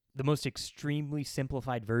the most extremely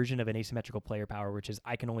simplified version of an asymmetrical player power, which is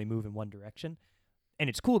I can only move in one direction. And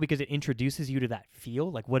it's cool because it introduces you to that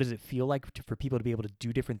feel. What does it feel like for people to be able to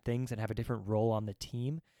do different things and have a different role on the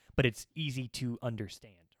team? But it's easy to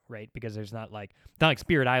understand, right? Because there's not like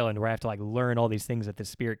Spirit Island, where I have to learn all these things that the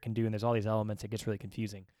spirit can do, and there's all these elements. It gets really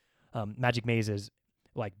confusing. Magic Maze is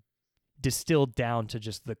distilled down to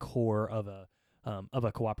just the core of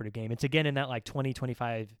a cooperative game. It's again in that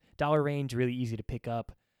 $20-$25 range, really easy to pick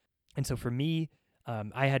up. And so for me,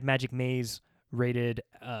 I had Magic Maze rated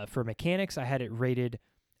for mechanics. I had it rated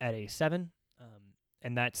at a 7,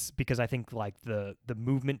 and that's because I think the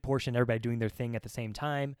movement portion, everybody doing their thing at the same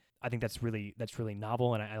time, I think that's really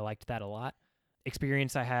novel, and I liked that a lot.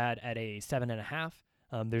 Experience I had at a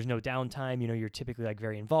 7.5. There's no downtime. You're typically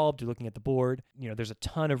very involved. You're looking at the board. There's a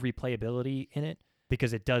ton of replayability in it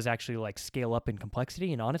because it does actually scale up in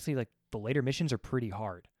complexity, and honestly, the later missions are pretty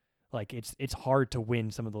hard. It's hard to win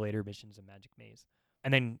some of the later missions in Magic Maze.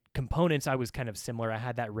 And then components, I was kind of similar. I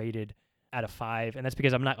had that rated at a 5, and that's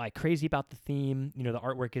because I'm not crazy about the theme. The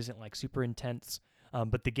artwork isn't super intense,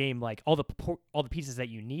 but the game, all the pieces that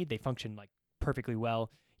you need, they function perfectly well.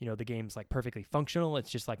 The game's perfectly functional. It's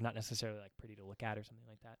just not necessarily pretty to look at or something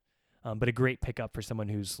like that. But a great pickup for someone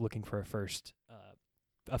who's looking for a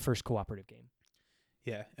first cooperative game.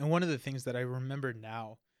 Yeah, and one of the things that I remember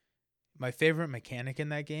now, my favorite mechanic in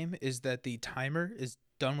that game is that the timer is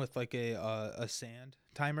done with a sand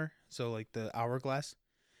timer, so the hourglass,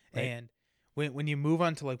 Right. And when you move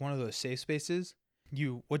on to like one of those safe spaces,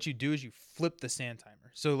 what you do is you flip the sand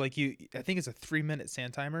timer. So like I think it's a 3-minute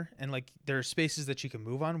sand timer, and like there are spaces that you can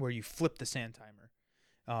move on where you flip the sand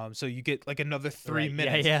timer. So you get like another 3 Right.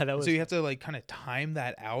 minutes. Yeah, that was. So you have to like kind of time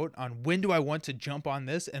that out on when do I want to jump on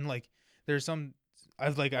this, and like there's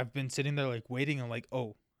I've been sitting there like waiting and like,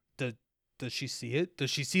 oh, does she see it? Does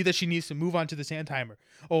she see that she needs to move on to the sand timer?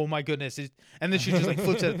 Oh my goodness! And then she just like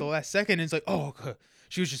flips it at the last second, and it's like, oh,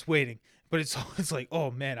 she was just waiting. But it's like, oh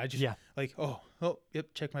man, I just like, oh yep,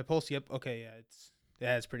 check my pulse. Yep, okay,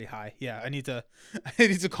 it's pretty high. Yeah, I need to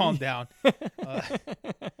calm down.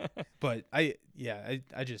 But I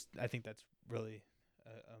think that's really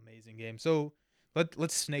an amazing game. So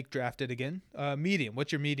let's snake draft it again. Medium.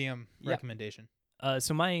 What's your medium recommendation?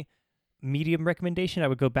 So my medium recommendation, I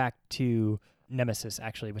would go back to Nemesis,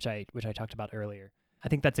 actually, which I talked about earlier. I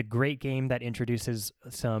think that's a great game that introduces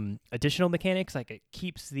some additional mechanics. Like it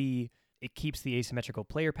keeps the asymmetrical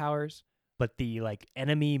player powers, but the like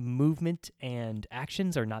enemy movement and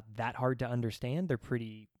actions are not that hard to understand. They're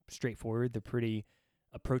pretty straightforward. They're pretty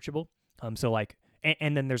approachable. So like,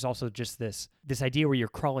 and then there's also just this idea where you're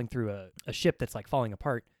crawling through a ship that's like falling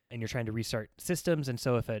apart, and you're trying to restart systems. And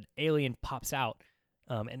so if an alien pops out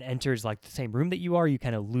and enters like the same room that you are, you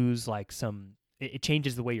kind of lose like it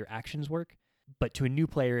changes the way your actions work. But to a new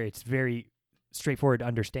player, it's very straightforward to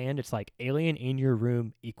understand. It's like alien in your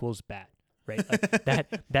room equals bad, right? Like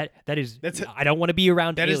that is. I don't want to be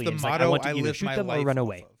around that aliens. That is the motto. I want to I either live shoot my them life or run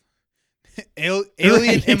away. Alien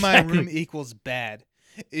Right, in my exactly. room equals bad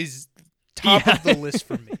is top of the list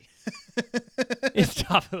for me. It's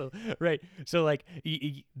top of right. So like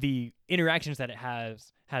the interactions that it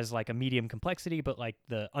has like a medium complexity, but like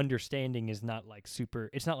the understanding is not like super.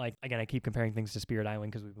 It's not like, again, I keep comparing things to Spirit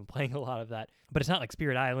Island because we've been playing a lot of that, but it's not like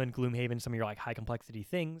Spirit Island, Gloomhaven, some of your like high complexity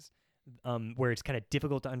things, where it's kind of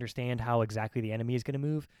difficult to understand how exactly the enemy is going to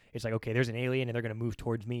move. It's like, okay, there's an alien and they're going to move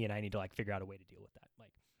towards me, and I need to like figure out a way to deal with that.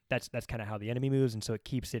 Like that's kind of how the enemy moves, and so it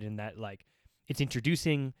keeps it in that like it's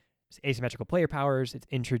introducing asymmetrical player powers. It's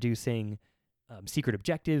introducing secret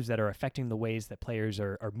objectives that are affecting the ways that players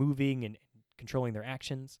are moving and controlling their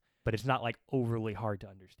actions, but it's not like overly hard to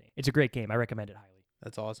understand. It's a great game. I recommend it highly.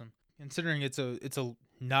 That's awesome. Considering it's a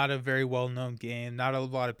not a very well known game, not a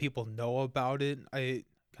lot of people know about it. I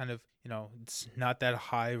kind of, it's not that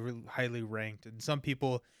highly ranked, and some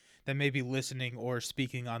people that may be listening or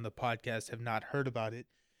speaking on the podcast have not heard about it.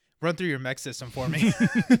 Run through your mech system for me.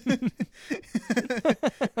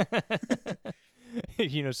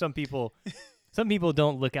 Some people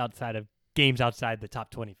don't look outside of games outside the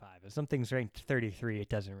top 25. If something's ranked 33, it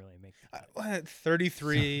doesn't really make sense.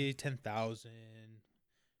 33, 10,000,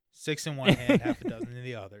 6 in one hand, half a dozen in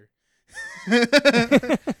the other.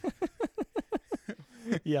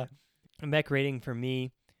 Yeah. Mech rating for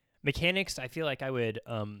me, mechanics, I feel like I would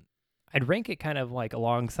I'd rank it kind of like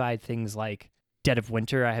alongside things like Dead of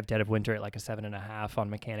Winter. I have Dead of Winter at like a 7.5 on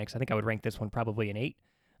mechanics. I think I would rank this one probably an 8.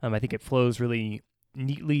 I think it flows really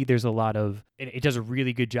neatly. There's a lot of it does a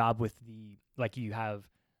really good job with the, like, you have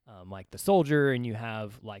like the soldier and you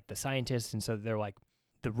have like the scientist, and so they're like,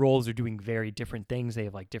 the roles are doing very different things. They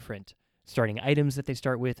have like different starting items that they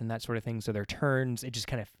start with and that sort of thing. So their turns, it just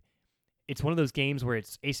kind of, it's one of those games where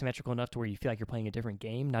it's asymmetrical enough to where you feel like you're playing a different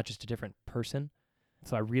game, not just a different person.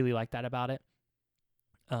 So I really like that about it.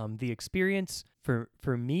 The experience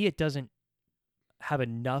for me, it doesn't have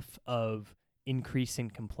enough of increase in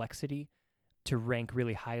complexity to rank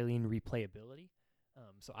really highly in replayability.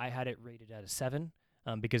 So I had it rated at a 7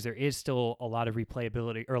 because there is still a lot of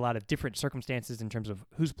replayability, or a lot of different circumstances in terms of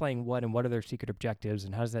who's playing what and what are their secret objectives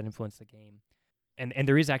and how does that influence the game. And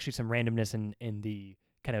there is actually some randomness in the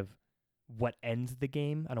kind of what ends the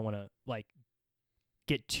game. I don't want to like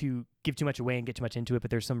give too much away and get too much into it,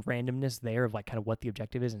 but there's some randomness there of like kind of what the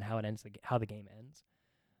objective is and how it ends, how the game ends.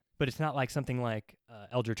 But it's not like something like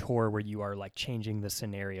Eldritch Horror where you are like changing the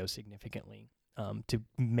scenario significantly to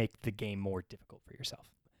make the game more difficult for yourself.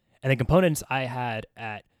 And the components I had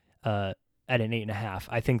at an 8.5.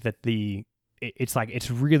 I think that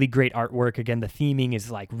it's really great artwork. Again, the theming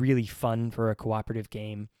is like really fun for a cooperative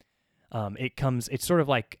game. It's sort of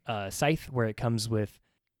like Scythe, where it comes with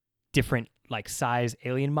different like size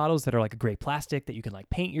alien models that are like a gray plastic that you can like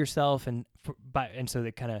paint yourself, and so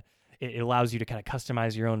that kind of it allows you to kind of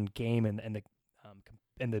customize your own game, and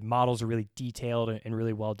the models are really detailed and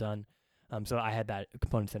really well done. So I had that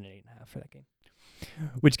components at an 8.5 for that game,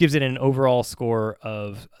 which gives it an overall score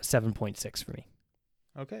of 7.6 for me.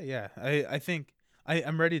 Okay, yeah. I think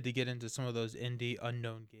I'm ready to get into some of those indie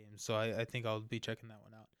unknown games, so I think I'll be checking that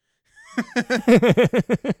one out.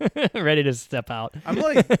 Ready to step out.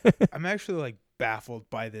 I'm actually like baffled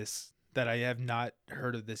by this, that I have not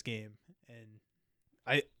heard of this game.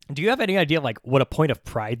 And Do you have any idea like what a point of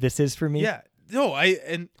pride this is for me? yeah, no,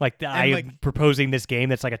 I'm I'm proposing this game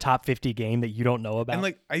that's like a top 50 game that you don't know about. and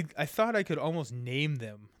like I thought I could almost name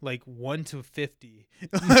them like 1 to 50.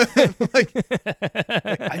 like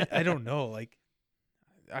I don't know. Like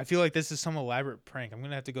I feel like this is some elaborate prank. I'm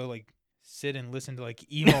gonna have to go like sit and listen to like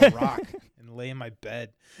emo rock and lay in my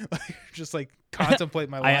bed, like just like contemplate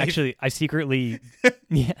my life. I secretly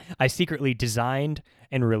designed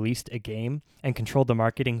and released a game and controlled the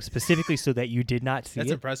marketing specifically so that you did not see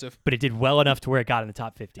That's it. impressive. But it did well enough to where it got in the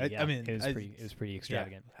top 50. I mean, it was pretty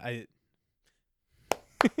extravagant. Yeah,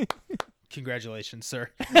 congratulations, sir.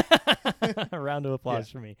 A round of applause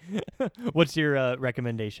for me. What's your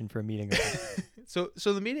recommendation for a medium? So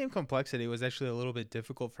the medium complexity was actually a little bit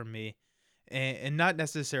difficult for me, and not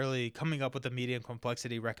necessarily coming up with a medium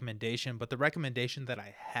complexity recommendation, but the recommendation that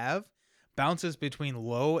I have bounces between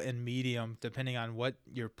low and medium depending on what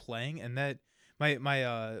you're playing, and that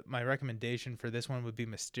my recommendation for this one would be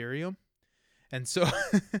Mysterium. And so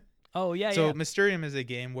Mysterium is a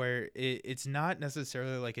game where it's not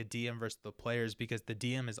necessarily like a DM versus the players, because the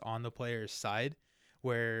DM is on the player's side,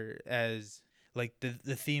 whereas like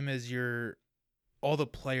the theme is all the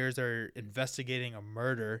players are investigating a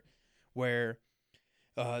murder, where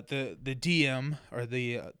the DM, or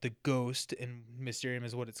the ghost in Mysterium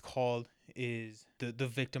is what it's called, is the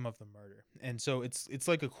victim of the murder. And so it's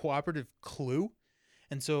like a cooperative clue.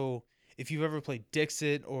 And so if you've ever played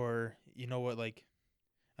Dixit, or you know what, like,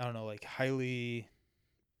 I don't know, like highly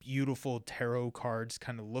beautiful tarot cards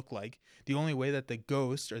kind of look like, the only way that the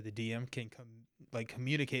ghost or the DM can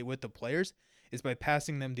communicate with the players is by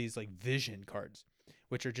passing them these like vision cards,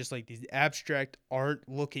 which are just like these abstract art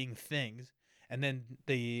looking things. And then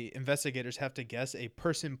the investigators have to guess a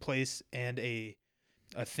person, place, and a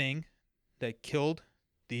thing that killed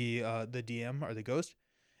the DM or the ghost.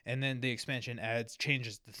 And then the expansion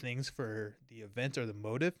changes the things for the event or the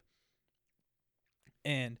motive.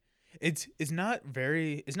 And it's not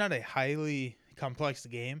a highly complex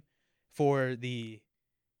game for the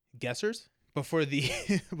guessers, but for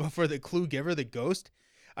the clue giver, the ghost,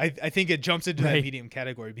 I think it jumps into that medium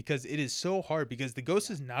category, because it is so hard, because the ghost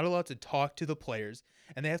is not allowed to talk to the players,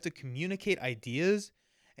 and they have to communicate ideas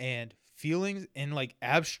and feelings in like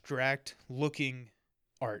abstract looking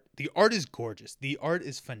art. The art is gorgeous. The art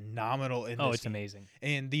is phenomenal in this it's game. amazing.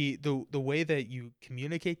 And the way that you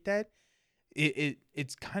communicate that,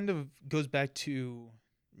 it's kind of goes back to,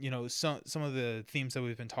 you know, some of the themes that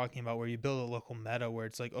we've been talking about, where you build a local meta where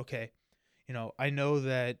it's like, okay, you know, I know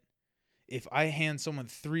that if I hand someone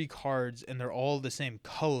 3 cards and they're all the same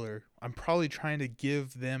color, I'm probably trying to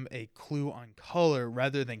give them a clue on color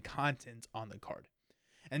rather than content on the card.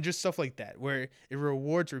 And just stuff like that, where it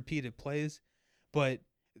rewards repeated plays. But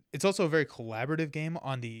it's also a very collaborative game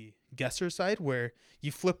on the guesser side, where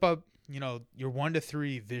you flip up, you know, your 1 to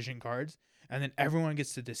 3 vision cards, and then everyone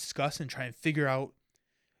gets to discuss and try and figure out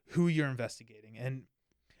who you're investigating. And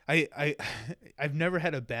I've never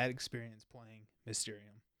had a bad experience playing Mysterium.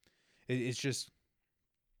 It's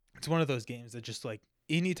one of those games that just like,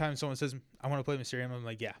 anytime someone says I want to play Mysterium, I'm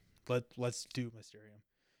like, yeah, let's do Mysterium.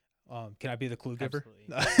 Can I be the clue giver?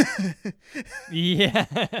 Absolutely. Yeah,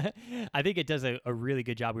 I think it does a really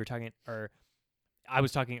good job. I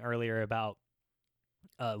was talking earlier about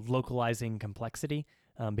localizing complexity,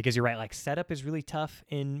 because you're right. Like, setup is really tough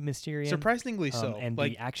in Mysterium, surprisingly so, and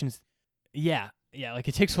like, the actions. Yeah. Like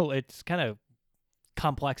it's kind of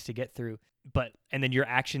complex to get through. And then your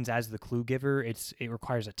actions as the clue giver, it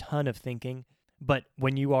requires a ton of thinking. But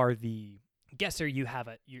when you are the guesser,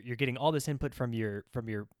 you're getting all this input from your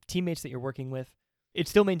teammates that you're working with. It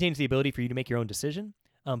still maintains the ability for you to make your own decision.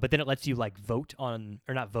 But then it lets you like vote on,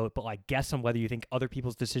 or not vote, but like guess on whether you think other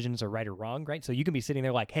people's decisions are right or wrong, right? So you can be sitting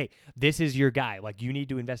there like, hey, this is your guy. Like, you need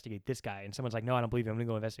to investigate this guy. And someone's like, no, I don't believe you. I'm going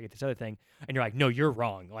to go investigate this other thing. And you're like, no, you're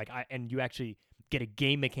wrong. And you actually get a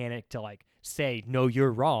game mechanic to like say, no,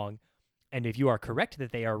 you're wrong. And if you are correct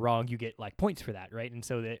that they are wrong, you get like points for that, right? And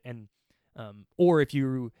so or if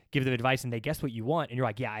you give them advice and they guess what you want, and you're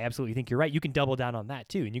like, yeah, I absolutely think you're right, you can double down on that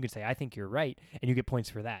too, and you can say, I think you're right, and you get points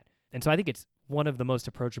for that. And so I think it's one of the most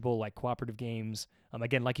approachable like cooperative games.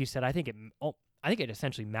 Again, like you said, I think it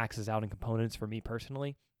essentially maxes out in components for me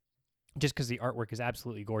personally, just because the artwork is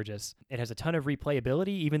absolutely gorgeous. It has a ton of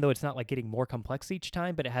replayability, even though it's not like getting more complex each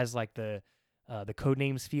time, but it has like the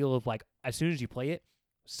Codenames feel of like, as soon as you play it,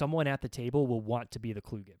 someone at the table will want to be the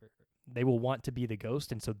clue giver. They will want to be the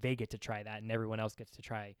ghost, and so they get to try that, and everyone else gets to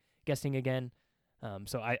try guessing again.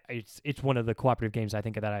 So it's one of the cooperative games I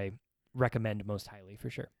think that I recommend most highly for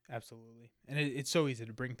sure. Absolutely. And it's so easy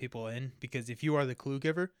to bring people in because if you are the clue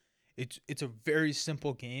giver, it's a very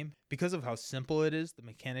simple game. Because of how simple it is, the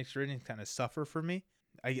mechanics ratings kind of suffer for me.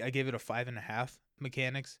 I gave it a 5.5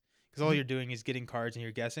 mechanics because all you're doing is getting cards and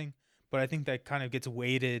you're guessing. But I think that kind of gets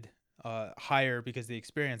weighted higher because the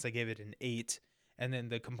experience, I gave it an 8. And then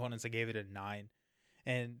the components, I gave it a 9.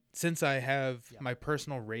 And since I have my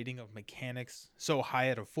personal rating of mechanics so high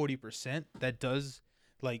at a 40%, that does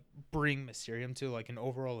like bring Mysterium to like an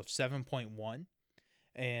overall of 7.1.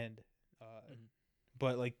 And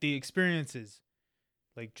but like the experience is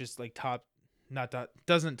like just like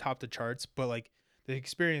doesn't top the charts, but like the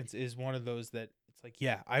experience is one of those that it's like,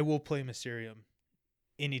 yeah, I will play Mysterium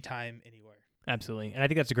anytime, anywhere. Absolutely. And I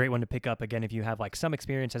think that's a great one to pick up, again, if you have like some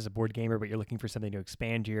experience as a board gamer, but you're looking for something to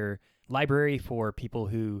expand your library for people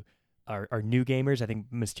who are new gamers. I think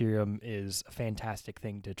Mysterium is a fantastic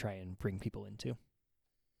thing to try and bring people into.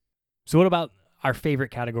 So what about our favorite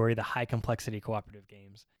category, the high complexity cooperative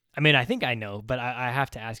games? I mean, I think I know, but I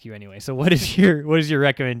have to ask you anyway. So what is your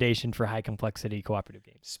recommendation for high complexity cooperative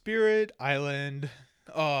games? Spirit Island.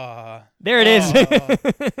 There it is.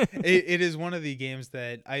 It is one of the games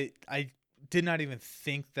that I did not even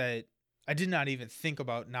think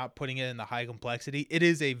about not putting it in the high complexity. It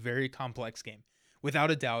is a very complex game,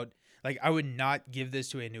 without a doubt. Like, I would not give this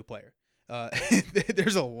to a new player.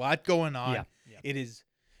 There's a lot going on. Yeah.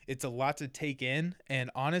 It's a lot to take in,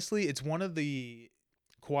 and honestly, it's one of the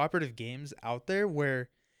cooperative games out there where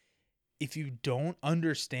if you don't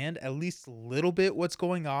understand at least a little bit what's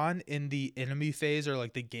going on in the enemy phase or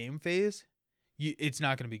like the game phase, it's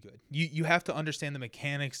not going to be good. You have to understand the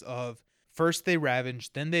mechanics of first they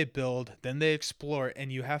ravage, then they build, then they explore,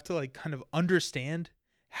 and you have to like kind of understand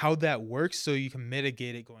how that works so you can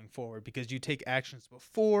mitigate it going forward, because you take actions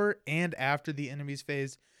before and after the enemy's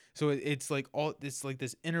phase. So it's like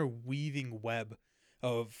this interweaving web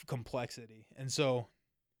of complexity. And so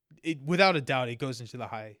without a doubt, it goes into the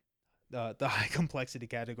high complexity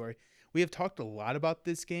category. We have talked a lot about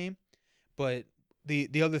this game, but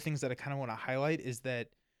the other things that I kind of want to highlight is that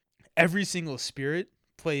every single spirit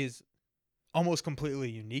plays almost completely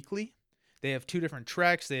uniquely. They have 2 different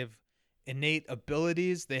tracks. They have innate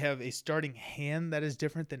abilities. They have a starting hand that is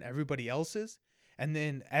different than everybody else's. And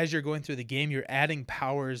then as you're going through the game, you're adding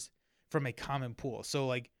powers from a common pool. So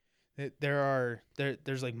like there's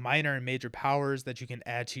like minor and major powers that you can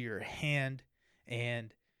add to your hand,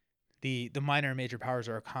 and the minor and major powers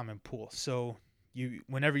are a common pool. So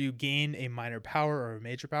whenever you gain a minor power or a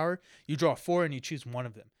major power, you draw 4 and you choose one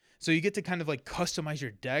of them. So you get to kind of like customize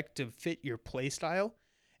your deck to fit your play style.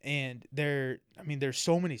 And there's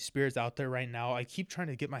so many spirits out there right now. I keep trying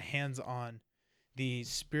to get my hands on the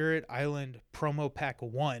Spirit Island promo pack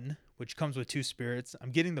 1, which comes with 2 spirits.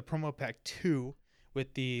 I'm getting the promo pack 2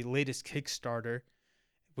 with the latest Kickstarter,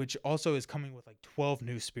 which also is coming with like 12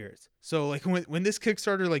 new spirits. So like when this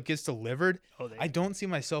Kickstarter like gets delivered, I don't see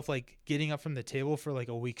myself like getting up from the table for like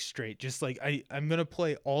a week straight. Just like I'm going to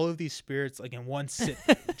play all of these spirits like in one sit,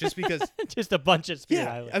 just because just a bunch of Spirit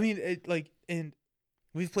Island. I mean, and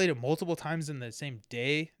we've played it multiple times in the same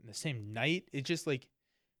day, in the same night. It just like,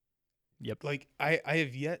 yep. Like I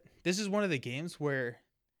have yet, this is one of the games where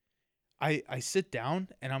I sit down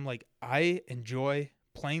and I'm like, I enjoy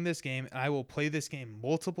playing this game, and I will play this game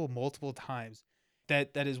multiple times.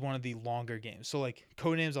 That is one of the longer games. So like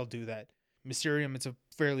Codenames, I'll do that. Mysterium, it's a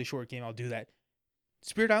fairly short game. I'll do that.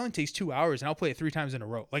 Spirit Island takes 2 hours and I'll play it 3 times in a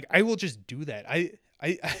row. Like I will just do that.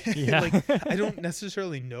 Yeah. Like I don't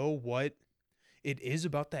necessarily know what it is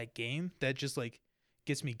about that game that just like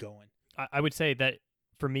gets me going. I would say that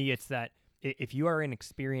for me, it's that if you are an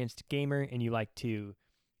experienced gamer and you like to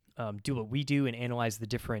do what we do and analyze the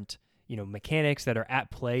different mechanics that are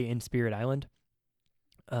at play in Spirit Island,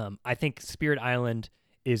 I think Spirit Island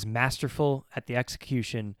is masterful at the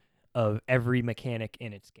execution of every mechanic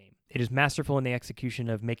in its game. It is masterful in the execution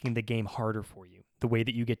of making the game harder for you. The way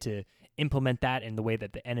that you get to implement that and the way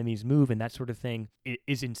that the enemies move and that sort of thing, it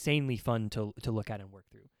is insanely fun to look at and work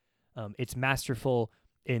through. It's masterful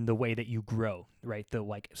in the way that you grow, right? The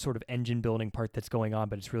like sort of engine building part that's going on,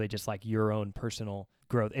 but it's really just like your own personal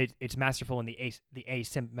growth. It's masterful in the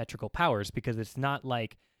asymmetrical powers, because it's not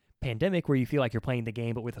like Pandemic where you feel like you're playing the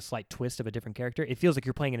game but with a slight twist of a different character. It feels like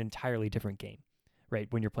you're playing an entirely different game, right?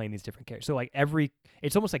 When you're playing these different characters. So like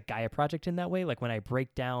it's almost like Gaia Project in that way. Like when I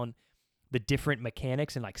break down the different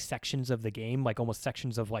mechanics and like sections of the game, like almost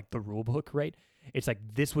sections of like the rule book, right? It's like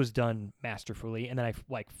this was done masterfully, and then I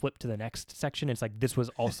like flip to the next section. And it's like this was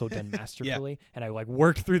also done masterfully, and I like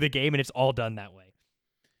worked through the game, and it's all done that way.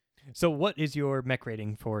 So, what is your mech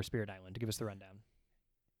rating for Spirit Island? Give us the rundown.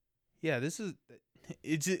 Yeah,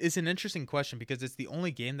 it's an interesting question because it's the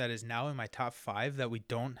only game that is now in my top 5 that we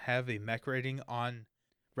don't have a mech rating on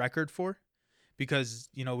record for. Because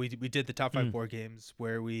we did the top 5 Mm. board games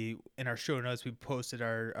where we in our show notes we posted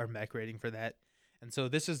our mech rating for that, and so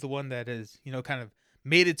this is the one that is kind of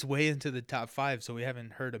made its way into the top 5. So we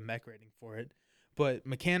haven't heard a mech rating for it, but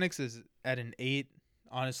mechanics is at an 8.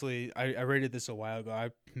 Honestly, I rated this a while ago. I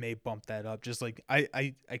may bump that up. Just like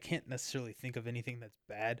I can't necessarily think of anything that's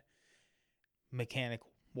bad mechanic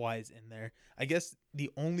wise in there. I guess the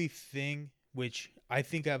only thing which I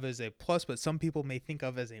think of as a plus, but some people may think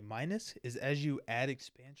of as a minus, is as you add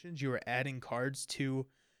expansions, you are adding cards to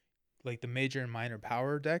like the major and minor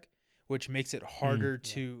power deck, which makes it harder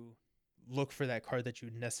Yeah. to look for that card that you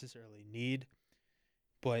necessarily need.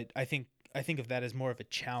 But I think of that as more of a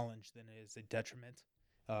challenge than it is a detriment.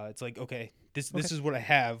 It's like, okay, this Okay. is what I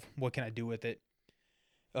have. What can I do with it?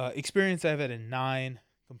 Experience I have at a 9.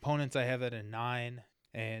 Components I have at a 9,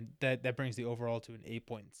 and that brings the overall to an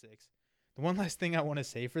 8.6. The one last thing I want to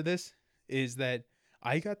say for this is that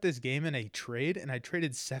I got this game in a trade, and I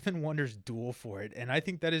traded Seven Wonders Duel for it, and I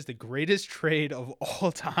think that is the greatest trade of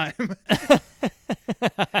all time.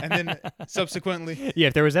 And then subsequently, Yeah,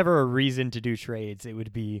 if there was ever a reason to do trades, it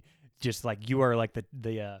would be just like you are like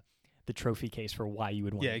the trophy case for why you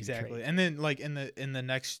would want yeah, to do exactly. trades. And then like in the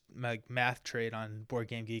next like math trade on Board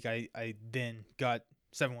Game Geek, I then got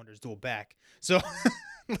Seven Wonders Duel back. So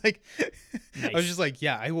like I was Nice. just like,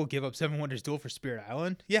 yeah, I will give up Seven Wonders Duel for Spirit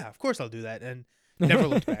Island. Yeah, of course I'll do that, and never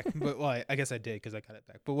looked back. But well, I guess I did because I got it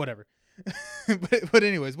back. But whatever. but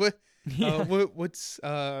anyways, what Yeah.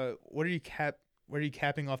 what are you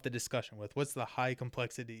capping off the discussion with? What's the high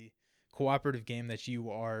complexity cooperative game that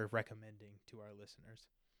you are recommending to our listeners?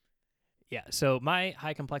 Yeah, so my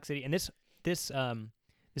high complexity, and this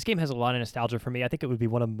game has a lot of nostalgia for me. I think it would be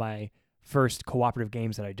one of my first cooperative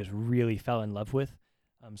games that I just really fell in love with.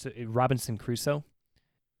 Robinson Crusoe,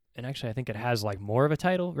 and actually I think it has like more of a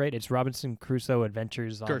title, right? It's Robinson Crusoe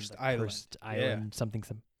Adventures on Cursed the Island. Cursed Island, something.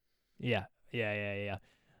 Yeah. I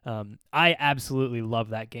absolutely love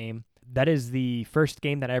that game. That is the first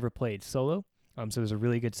game that I ever played solo. So there's a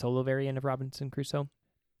really good solo variant of Robinson Crusoe,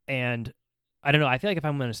 and I don't know. I feel like if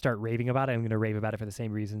I'm going to start raving about it, I'm going to rave about it for the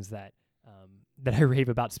same reasons that I rave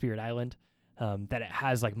about Spirit Island. That it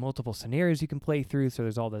has like multiple scenarios you can play through, so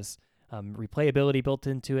there's all this replayability built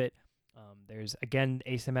into it. There's again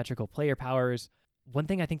asymmetrical player powers. One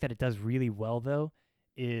thing I think that it does really well though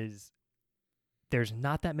is there's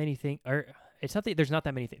not that many things, or it's not that there's not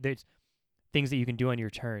that many things. There's things that you can do on your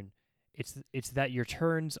turn. It's that your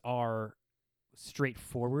turns are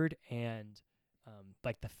straightforward and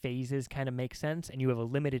like the phases kind of make sense, and you have a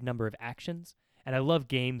limited number of actions. And I love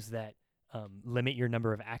games that limit your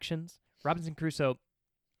number of actions. Robinson Crusoe,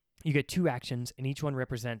 you get 2 actions, and each one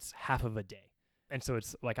represents half of a day. And so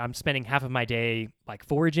it's like I'm spending half of my day like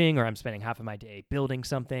foraging, or I'm spending half of my day building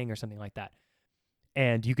something or something like that.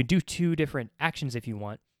 And you can do 2 different actions if you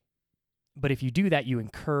want. But if you do that, you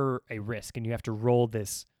incur a risk, and you have to roll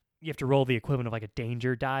this. You have to roll the equivalent of like a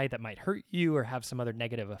danger die that might hurt you or have some other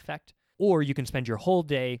negative effect. Or you can spend your whole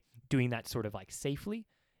day doing that sort of like safely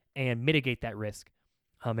and mitigate that risk.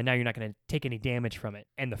 And now you're not going to take any damage from it.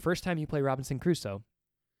 And the first time you play Robinson Crusoe,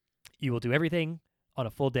 you will do everything on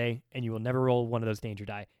a full day, and you will never roll one of those danger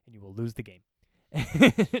die, and you will lose the game.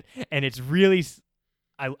 And it's really,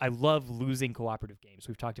 I love losing cooperative games.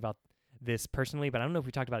 We've talked about this personally, but I don't know if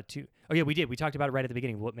we talked about it too. Oh yeah, we did. We talked about it right at the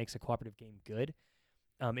beginning. What makes a cooperative game good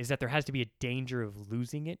is that there has to be a danger of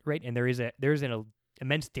losing it, right? And there is an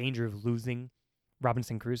immense danger of losing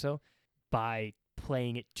Robinson Crusoe by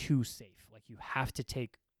playing it too safe. Like you have to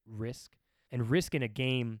take risk, and risk in a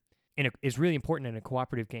game is really important in a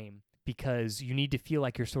cooperative game because you need to feel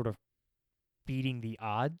like you're sort of beating the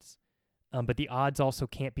odds, but the odds also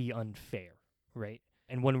can't be unfair, right?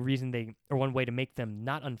 And one way to make them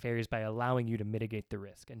not unfair is by allowing you to mitigate the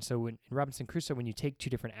risk. And so in Robinson Crusoe, when you take 2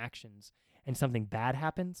 different actions and something bad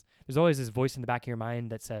happens, there's always this voice in the back of your mind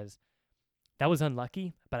that says, that was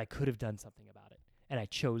unlucky, but I could have done something about it. And I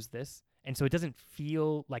chose this. And so it doesn't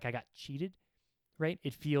feel like I got cheated, right?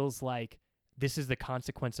 It feels like this is the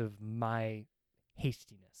consequence of my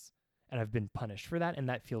hastiness, and I've been punished for that, and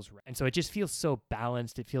that feels right. And so it just feels so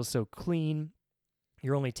balanced. It feels so clean.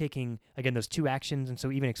 You're only taking, again, those 2 actions, and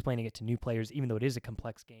so even explaining it to new players, even though it is a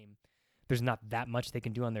complex game, there's not that much they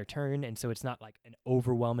can do on their turn, and so it's not like an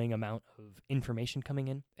overwhelming amount of information coming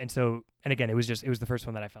in. And again, it was the first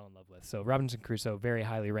one that I fell in love with. So Robinson Crusoe, very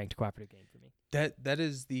highly ranked cooperative game for me. That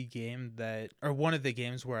is the game or one of the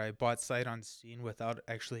games where I bought Sight Unseen without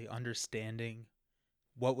actually understanding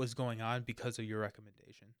what was going on because of your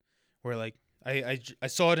recommendation. Where like I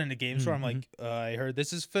saw it in a game store. I'm Mm-hmm. like, I heard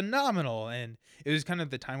this is phenomenal, and it was kind of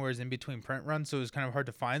the time where it was in between print runs, so it was kind of hard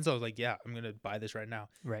to find. So I was like, yeah, I'm gonna buy this right now.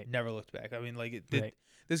 Right. Never looked back. I mean, like, Right.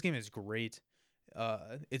 this game is great.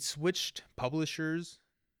 It switched publishers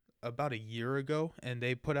about a year ago, and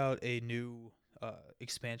they put out a new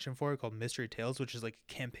expansion for it called Mystery Tales, which is like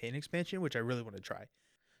a campaign expansion, which I really want to try.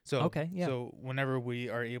 So Okay, yeah. So whenever we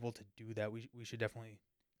are able to do that, we should definitely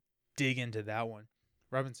dig into that one.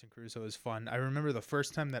 Robinson Crusoe is fun. I remember the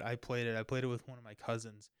first time that I played it with one of my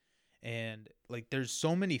cousins, and like there's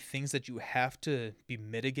so many things that you have to be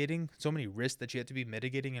mitigating, so many risks that you have to be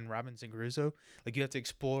mitigating in Robinson Crusoe. Like you have to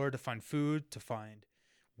explore to find food, to find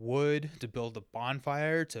wood, to build a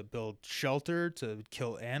bonfire, to build shelter, to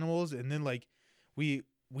kill animals, and then like we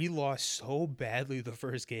lost so badly the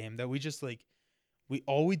first game that we just like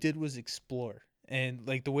all we did was explore. And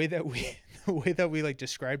like the way that we like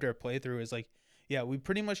described our playthrough is like, yeah, we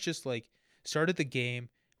pretty much just like started the game,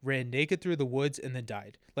 ran naked through the woods, and then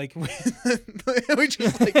died. Like we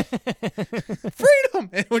just like freedom,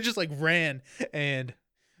 and we just like ran, and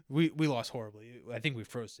we lost horribly. I think we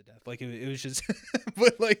froze to death. Like it was just,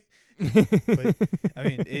 but like, but, I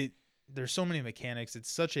mean, there's so many mechanics.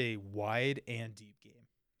 It's such a wide and deep game.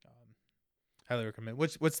 Highly recommend.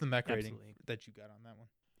 What's the mech rating Absolutely. that you got on that one?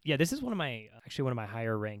 Yeah, this is one of my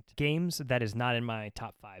higher ranked games that is not in my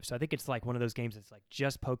top 5. So I think it's like one of those games that's like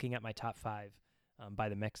just poking at my top 5 by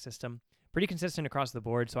the mech system. Pretty consistent across the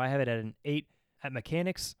board. So I have it at an 8 at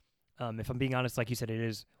mechanics. If I'm being honest, like you said, it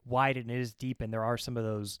is wide and it is deep, and there are some of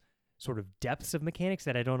those sort of depths of mechanics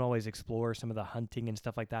that I don't always explore. Some of the hunting and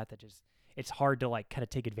stuff like that just it's hard to like kind of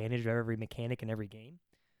take advantage of every mechanic in every game.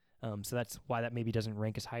 So that's why that maybe doesn't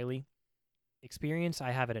rank as highly. Experience,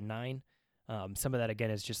 I have it at 9. Some of that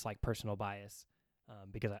again is just like personal bias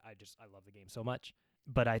because I love the game so much.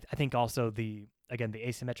 But I think also the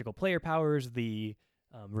asymmetrical player powers, the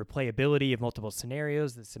replayability of multiple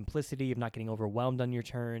scenarios, the simplicity of not getting overwhelmed on your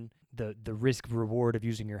turn, the risk reward of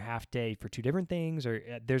using your half day for 2 different things, or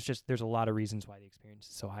there's a lot of reasons why the experience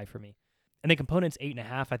is so high for me. And the components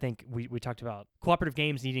 8.5. I think we talked about cooperative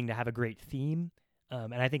games needing to have a great theme.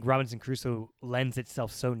 And I think Robinson Crusoe lends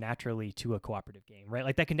itself so naturally to a cooperative game, right?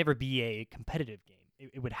 Like that can never be a competitive game.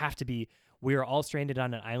 It would have to be we are all stranded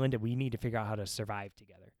on an island and we need to figure out how to survive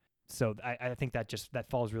together. So I think that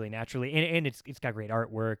falls really naturally, and it's got great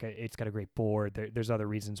artwork. It's got a great board. There's other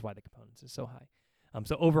reasons why the components is so high.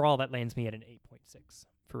 So overall, that lands me at an 8.6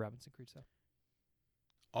 for Robinson Crusoe.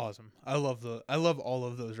 Awesome. I love all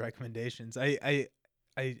of those recommendations. I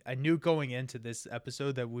knew going into this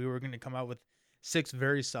episode that we were going to come out with 6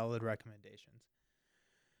 very solid recommendations.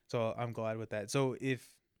 So I'm glad with that. So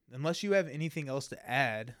unless you have anything else to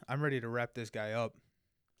add, I'm ready to wrap this guy up.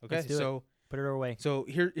 Okay. Let's do it. Put it our way. So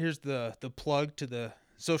here's the plug to the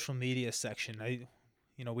social media section.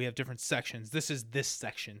 We have different sections. This is this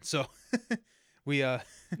section. So we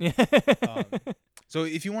so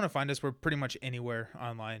if you want to find us, we're pretty much anywhere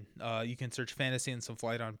online. You can search Fantasy and Some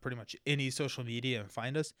Flight on pretty much any social media and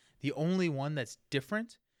find us. The only one that's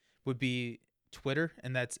different would be Twitter,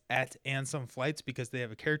 and that's at and some flights because they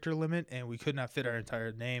have a character limit and we could not fit our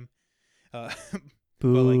entire name. But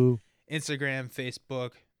like Instagram,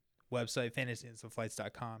 Facebook, website,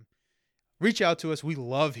 fantasyandsomeflights.com. Reach out to us. We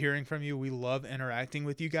love hearing from you. We love interacting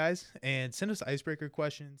with you guys, and send us icebreaker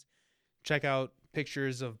questions. Check out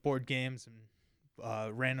pictures of board games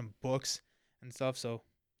and random books and stuff. So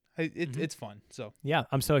it's fun. So yeah,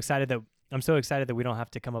 I'm so excited that we don't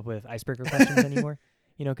have to come up with icebreaker questions anymore.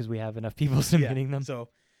 Because we have enough people submitting them.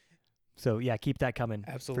 So yeah, keep that coming.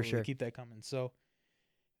 Absolutely, for sure. Keep that coming. So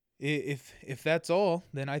if that's all,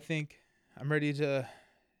 then I think I'm ready to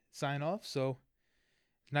sign off. So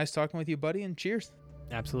nice talking with you, buddy, and cheers.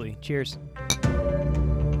 Absolutely. Cheers.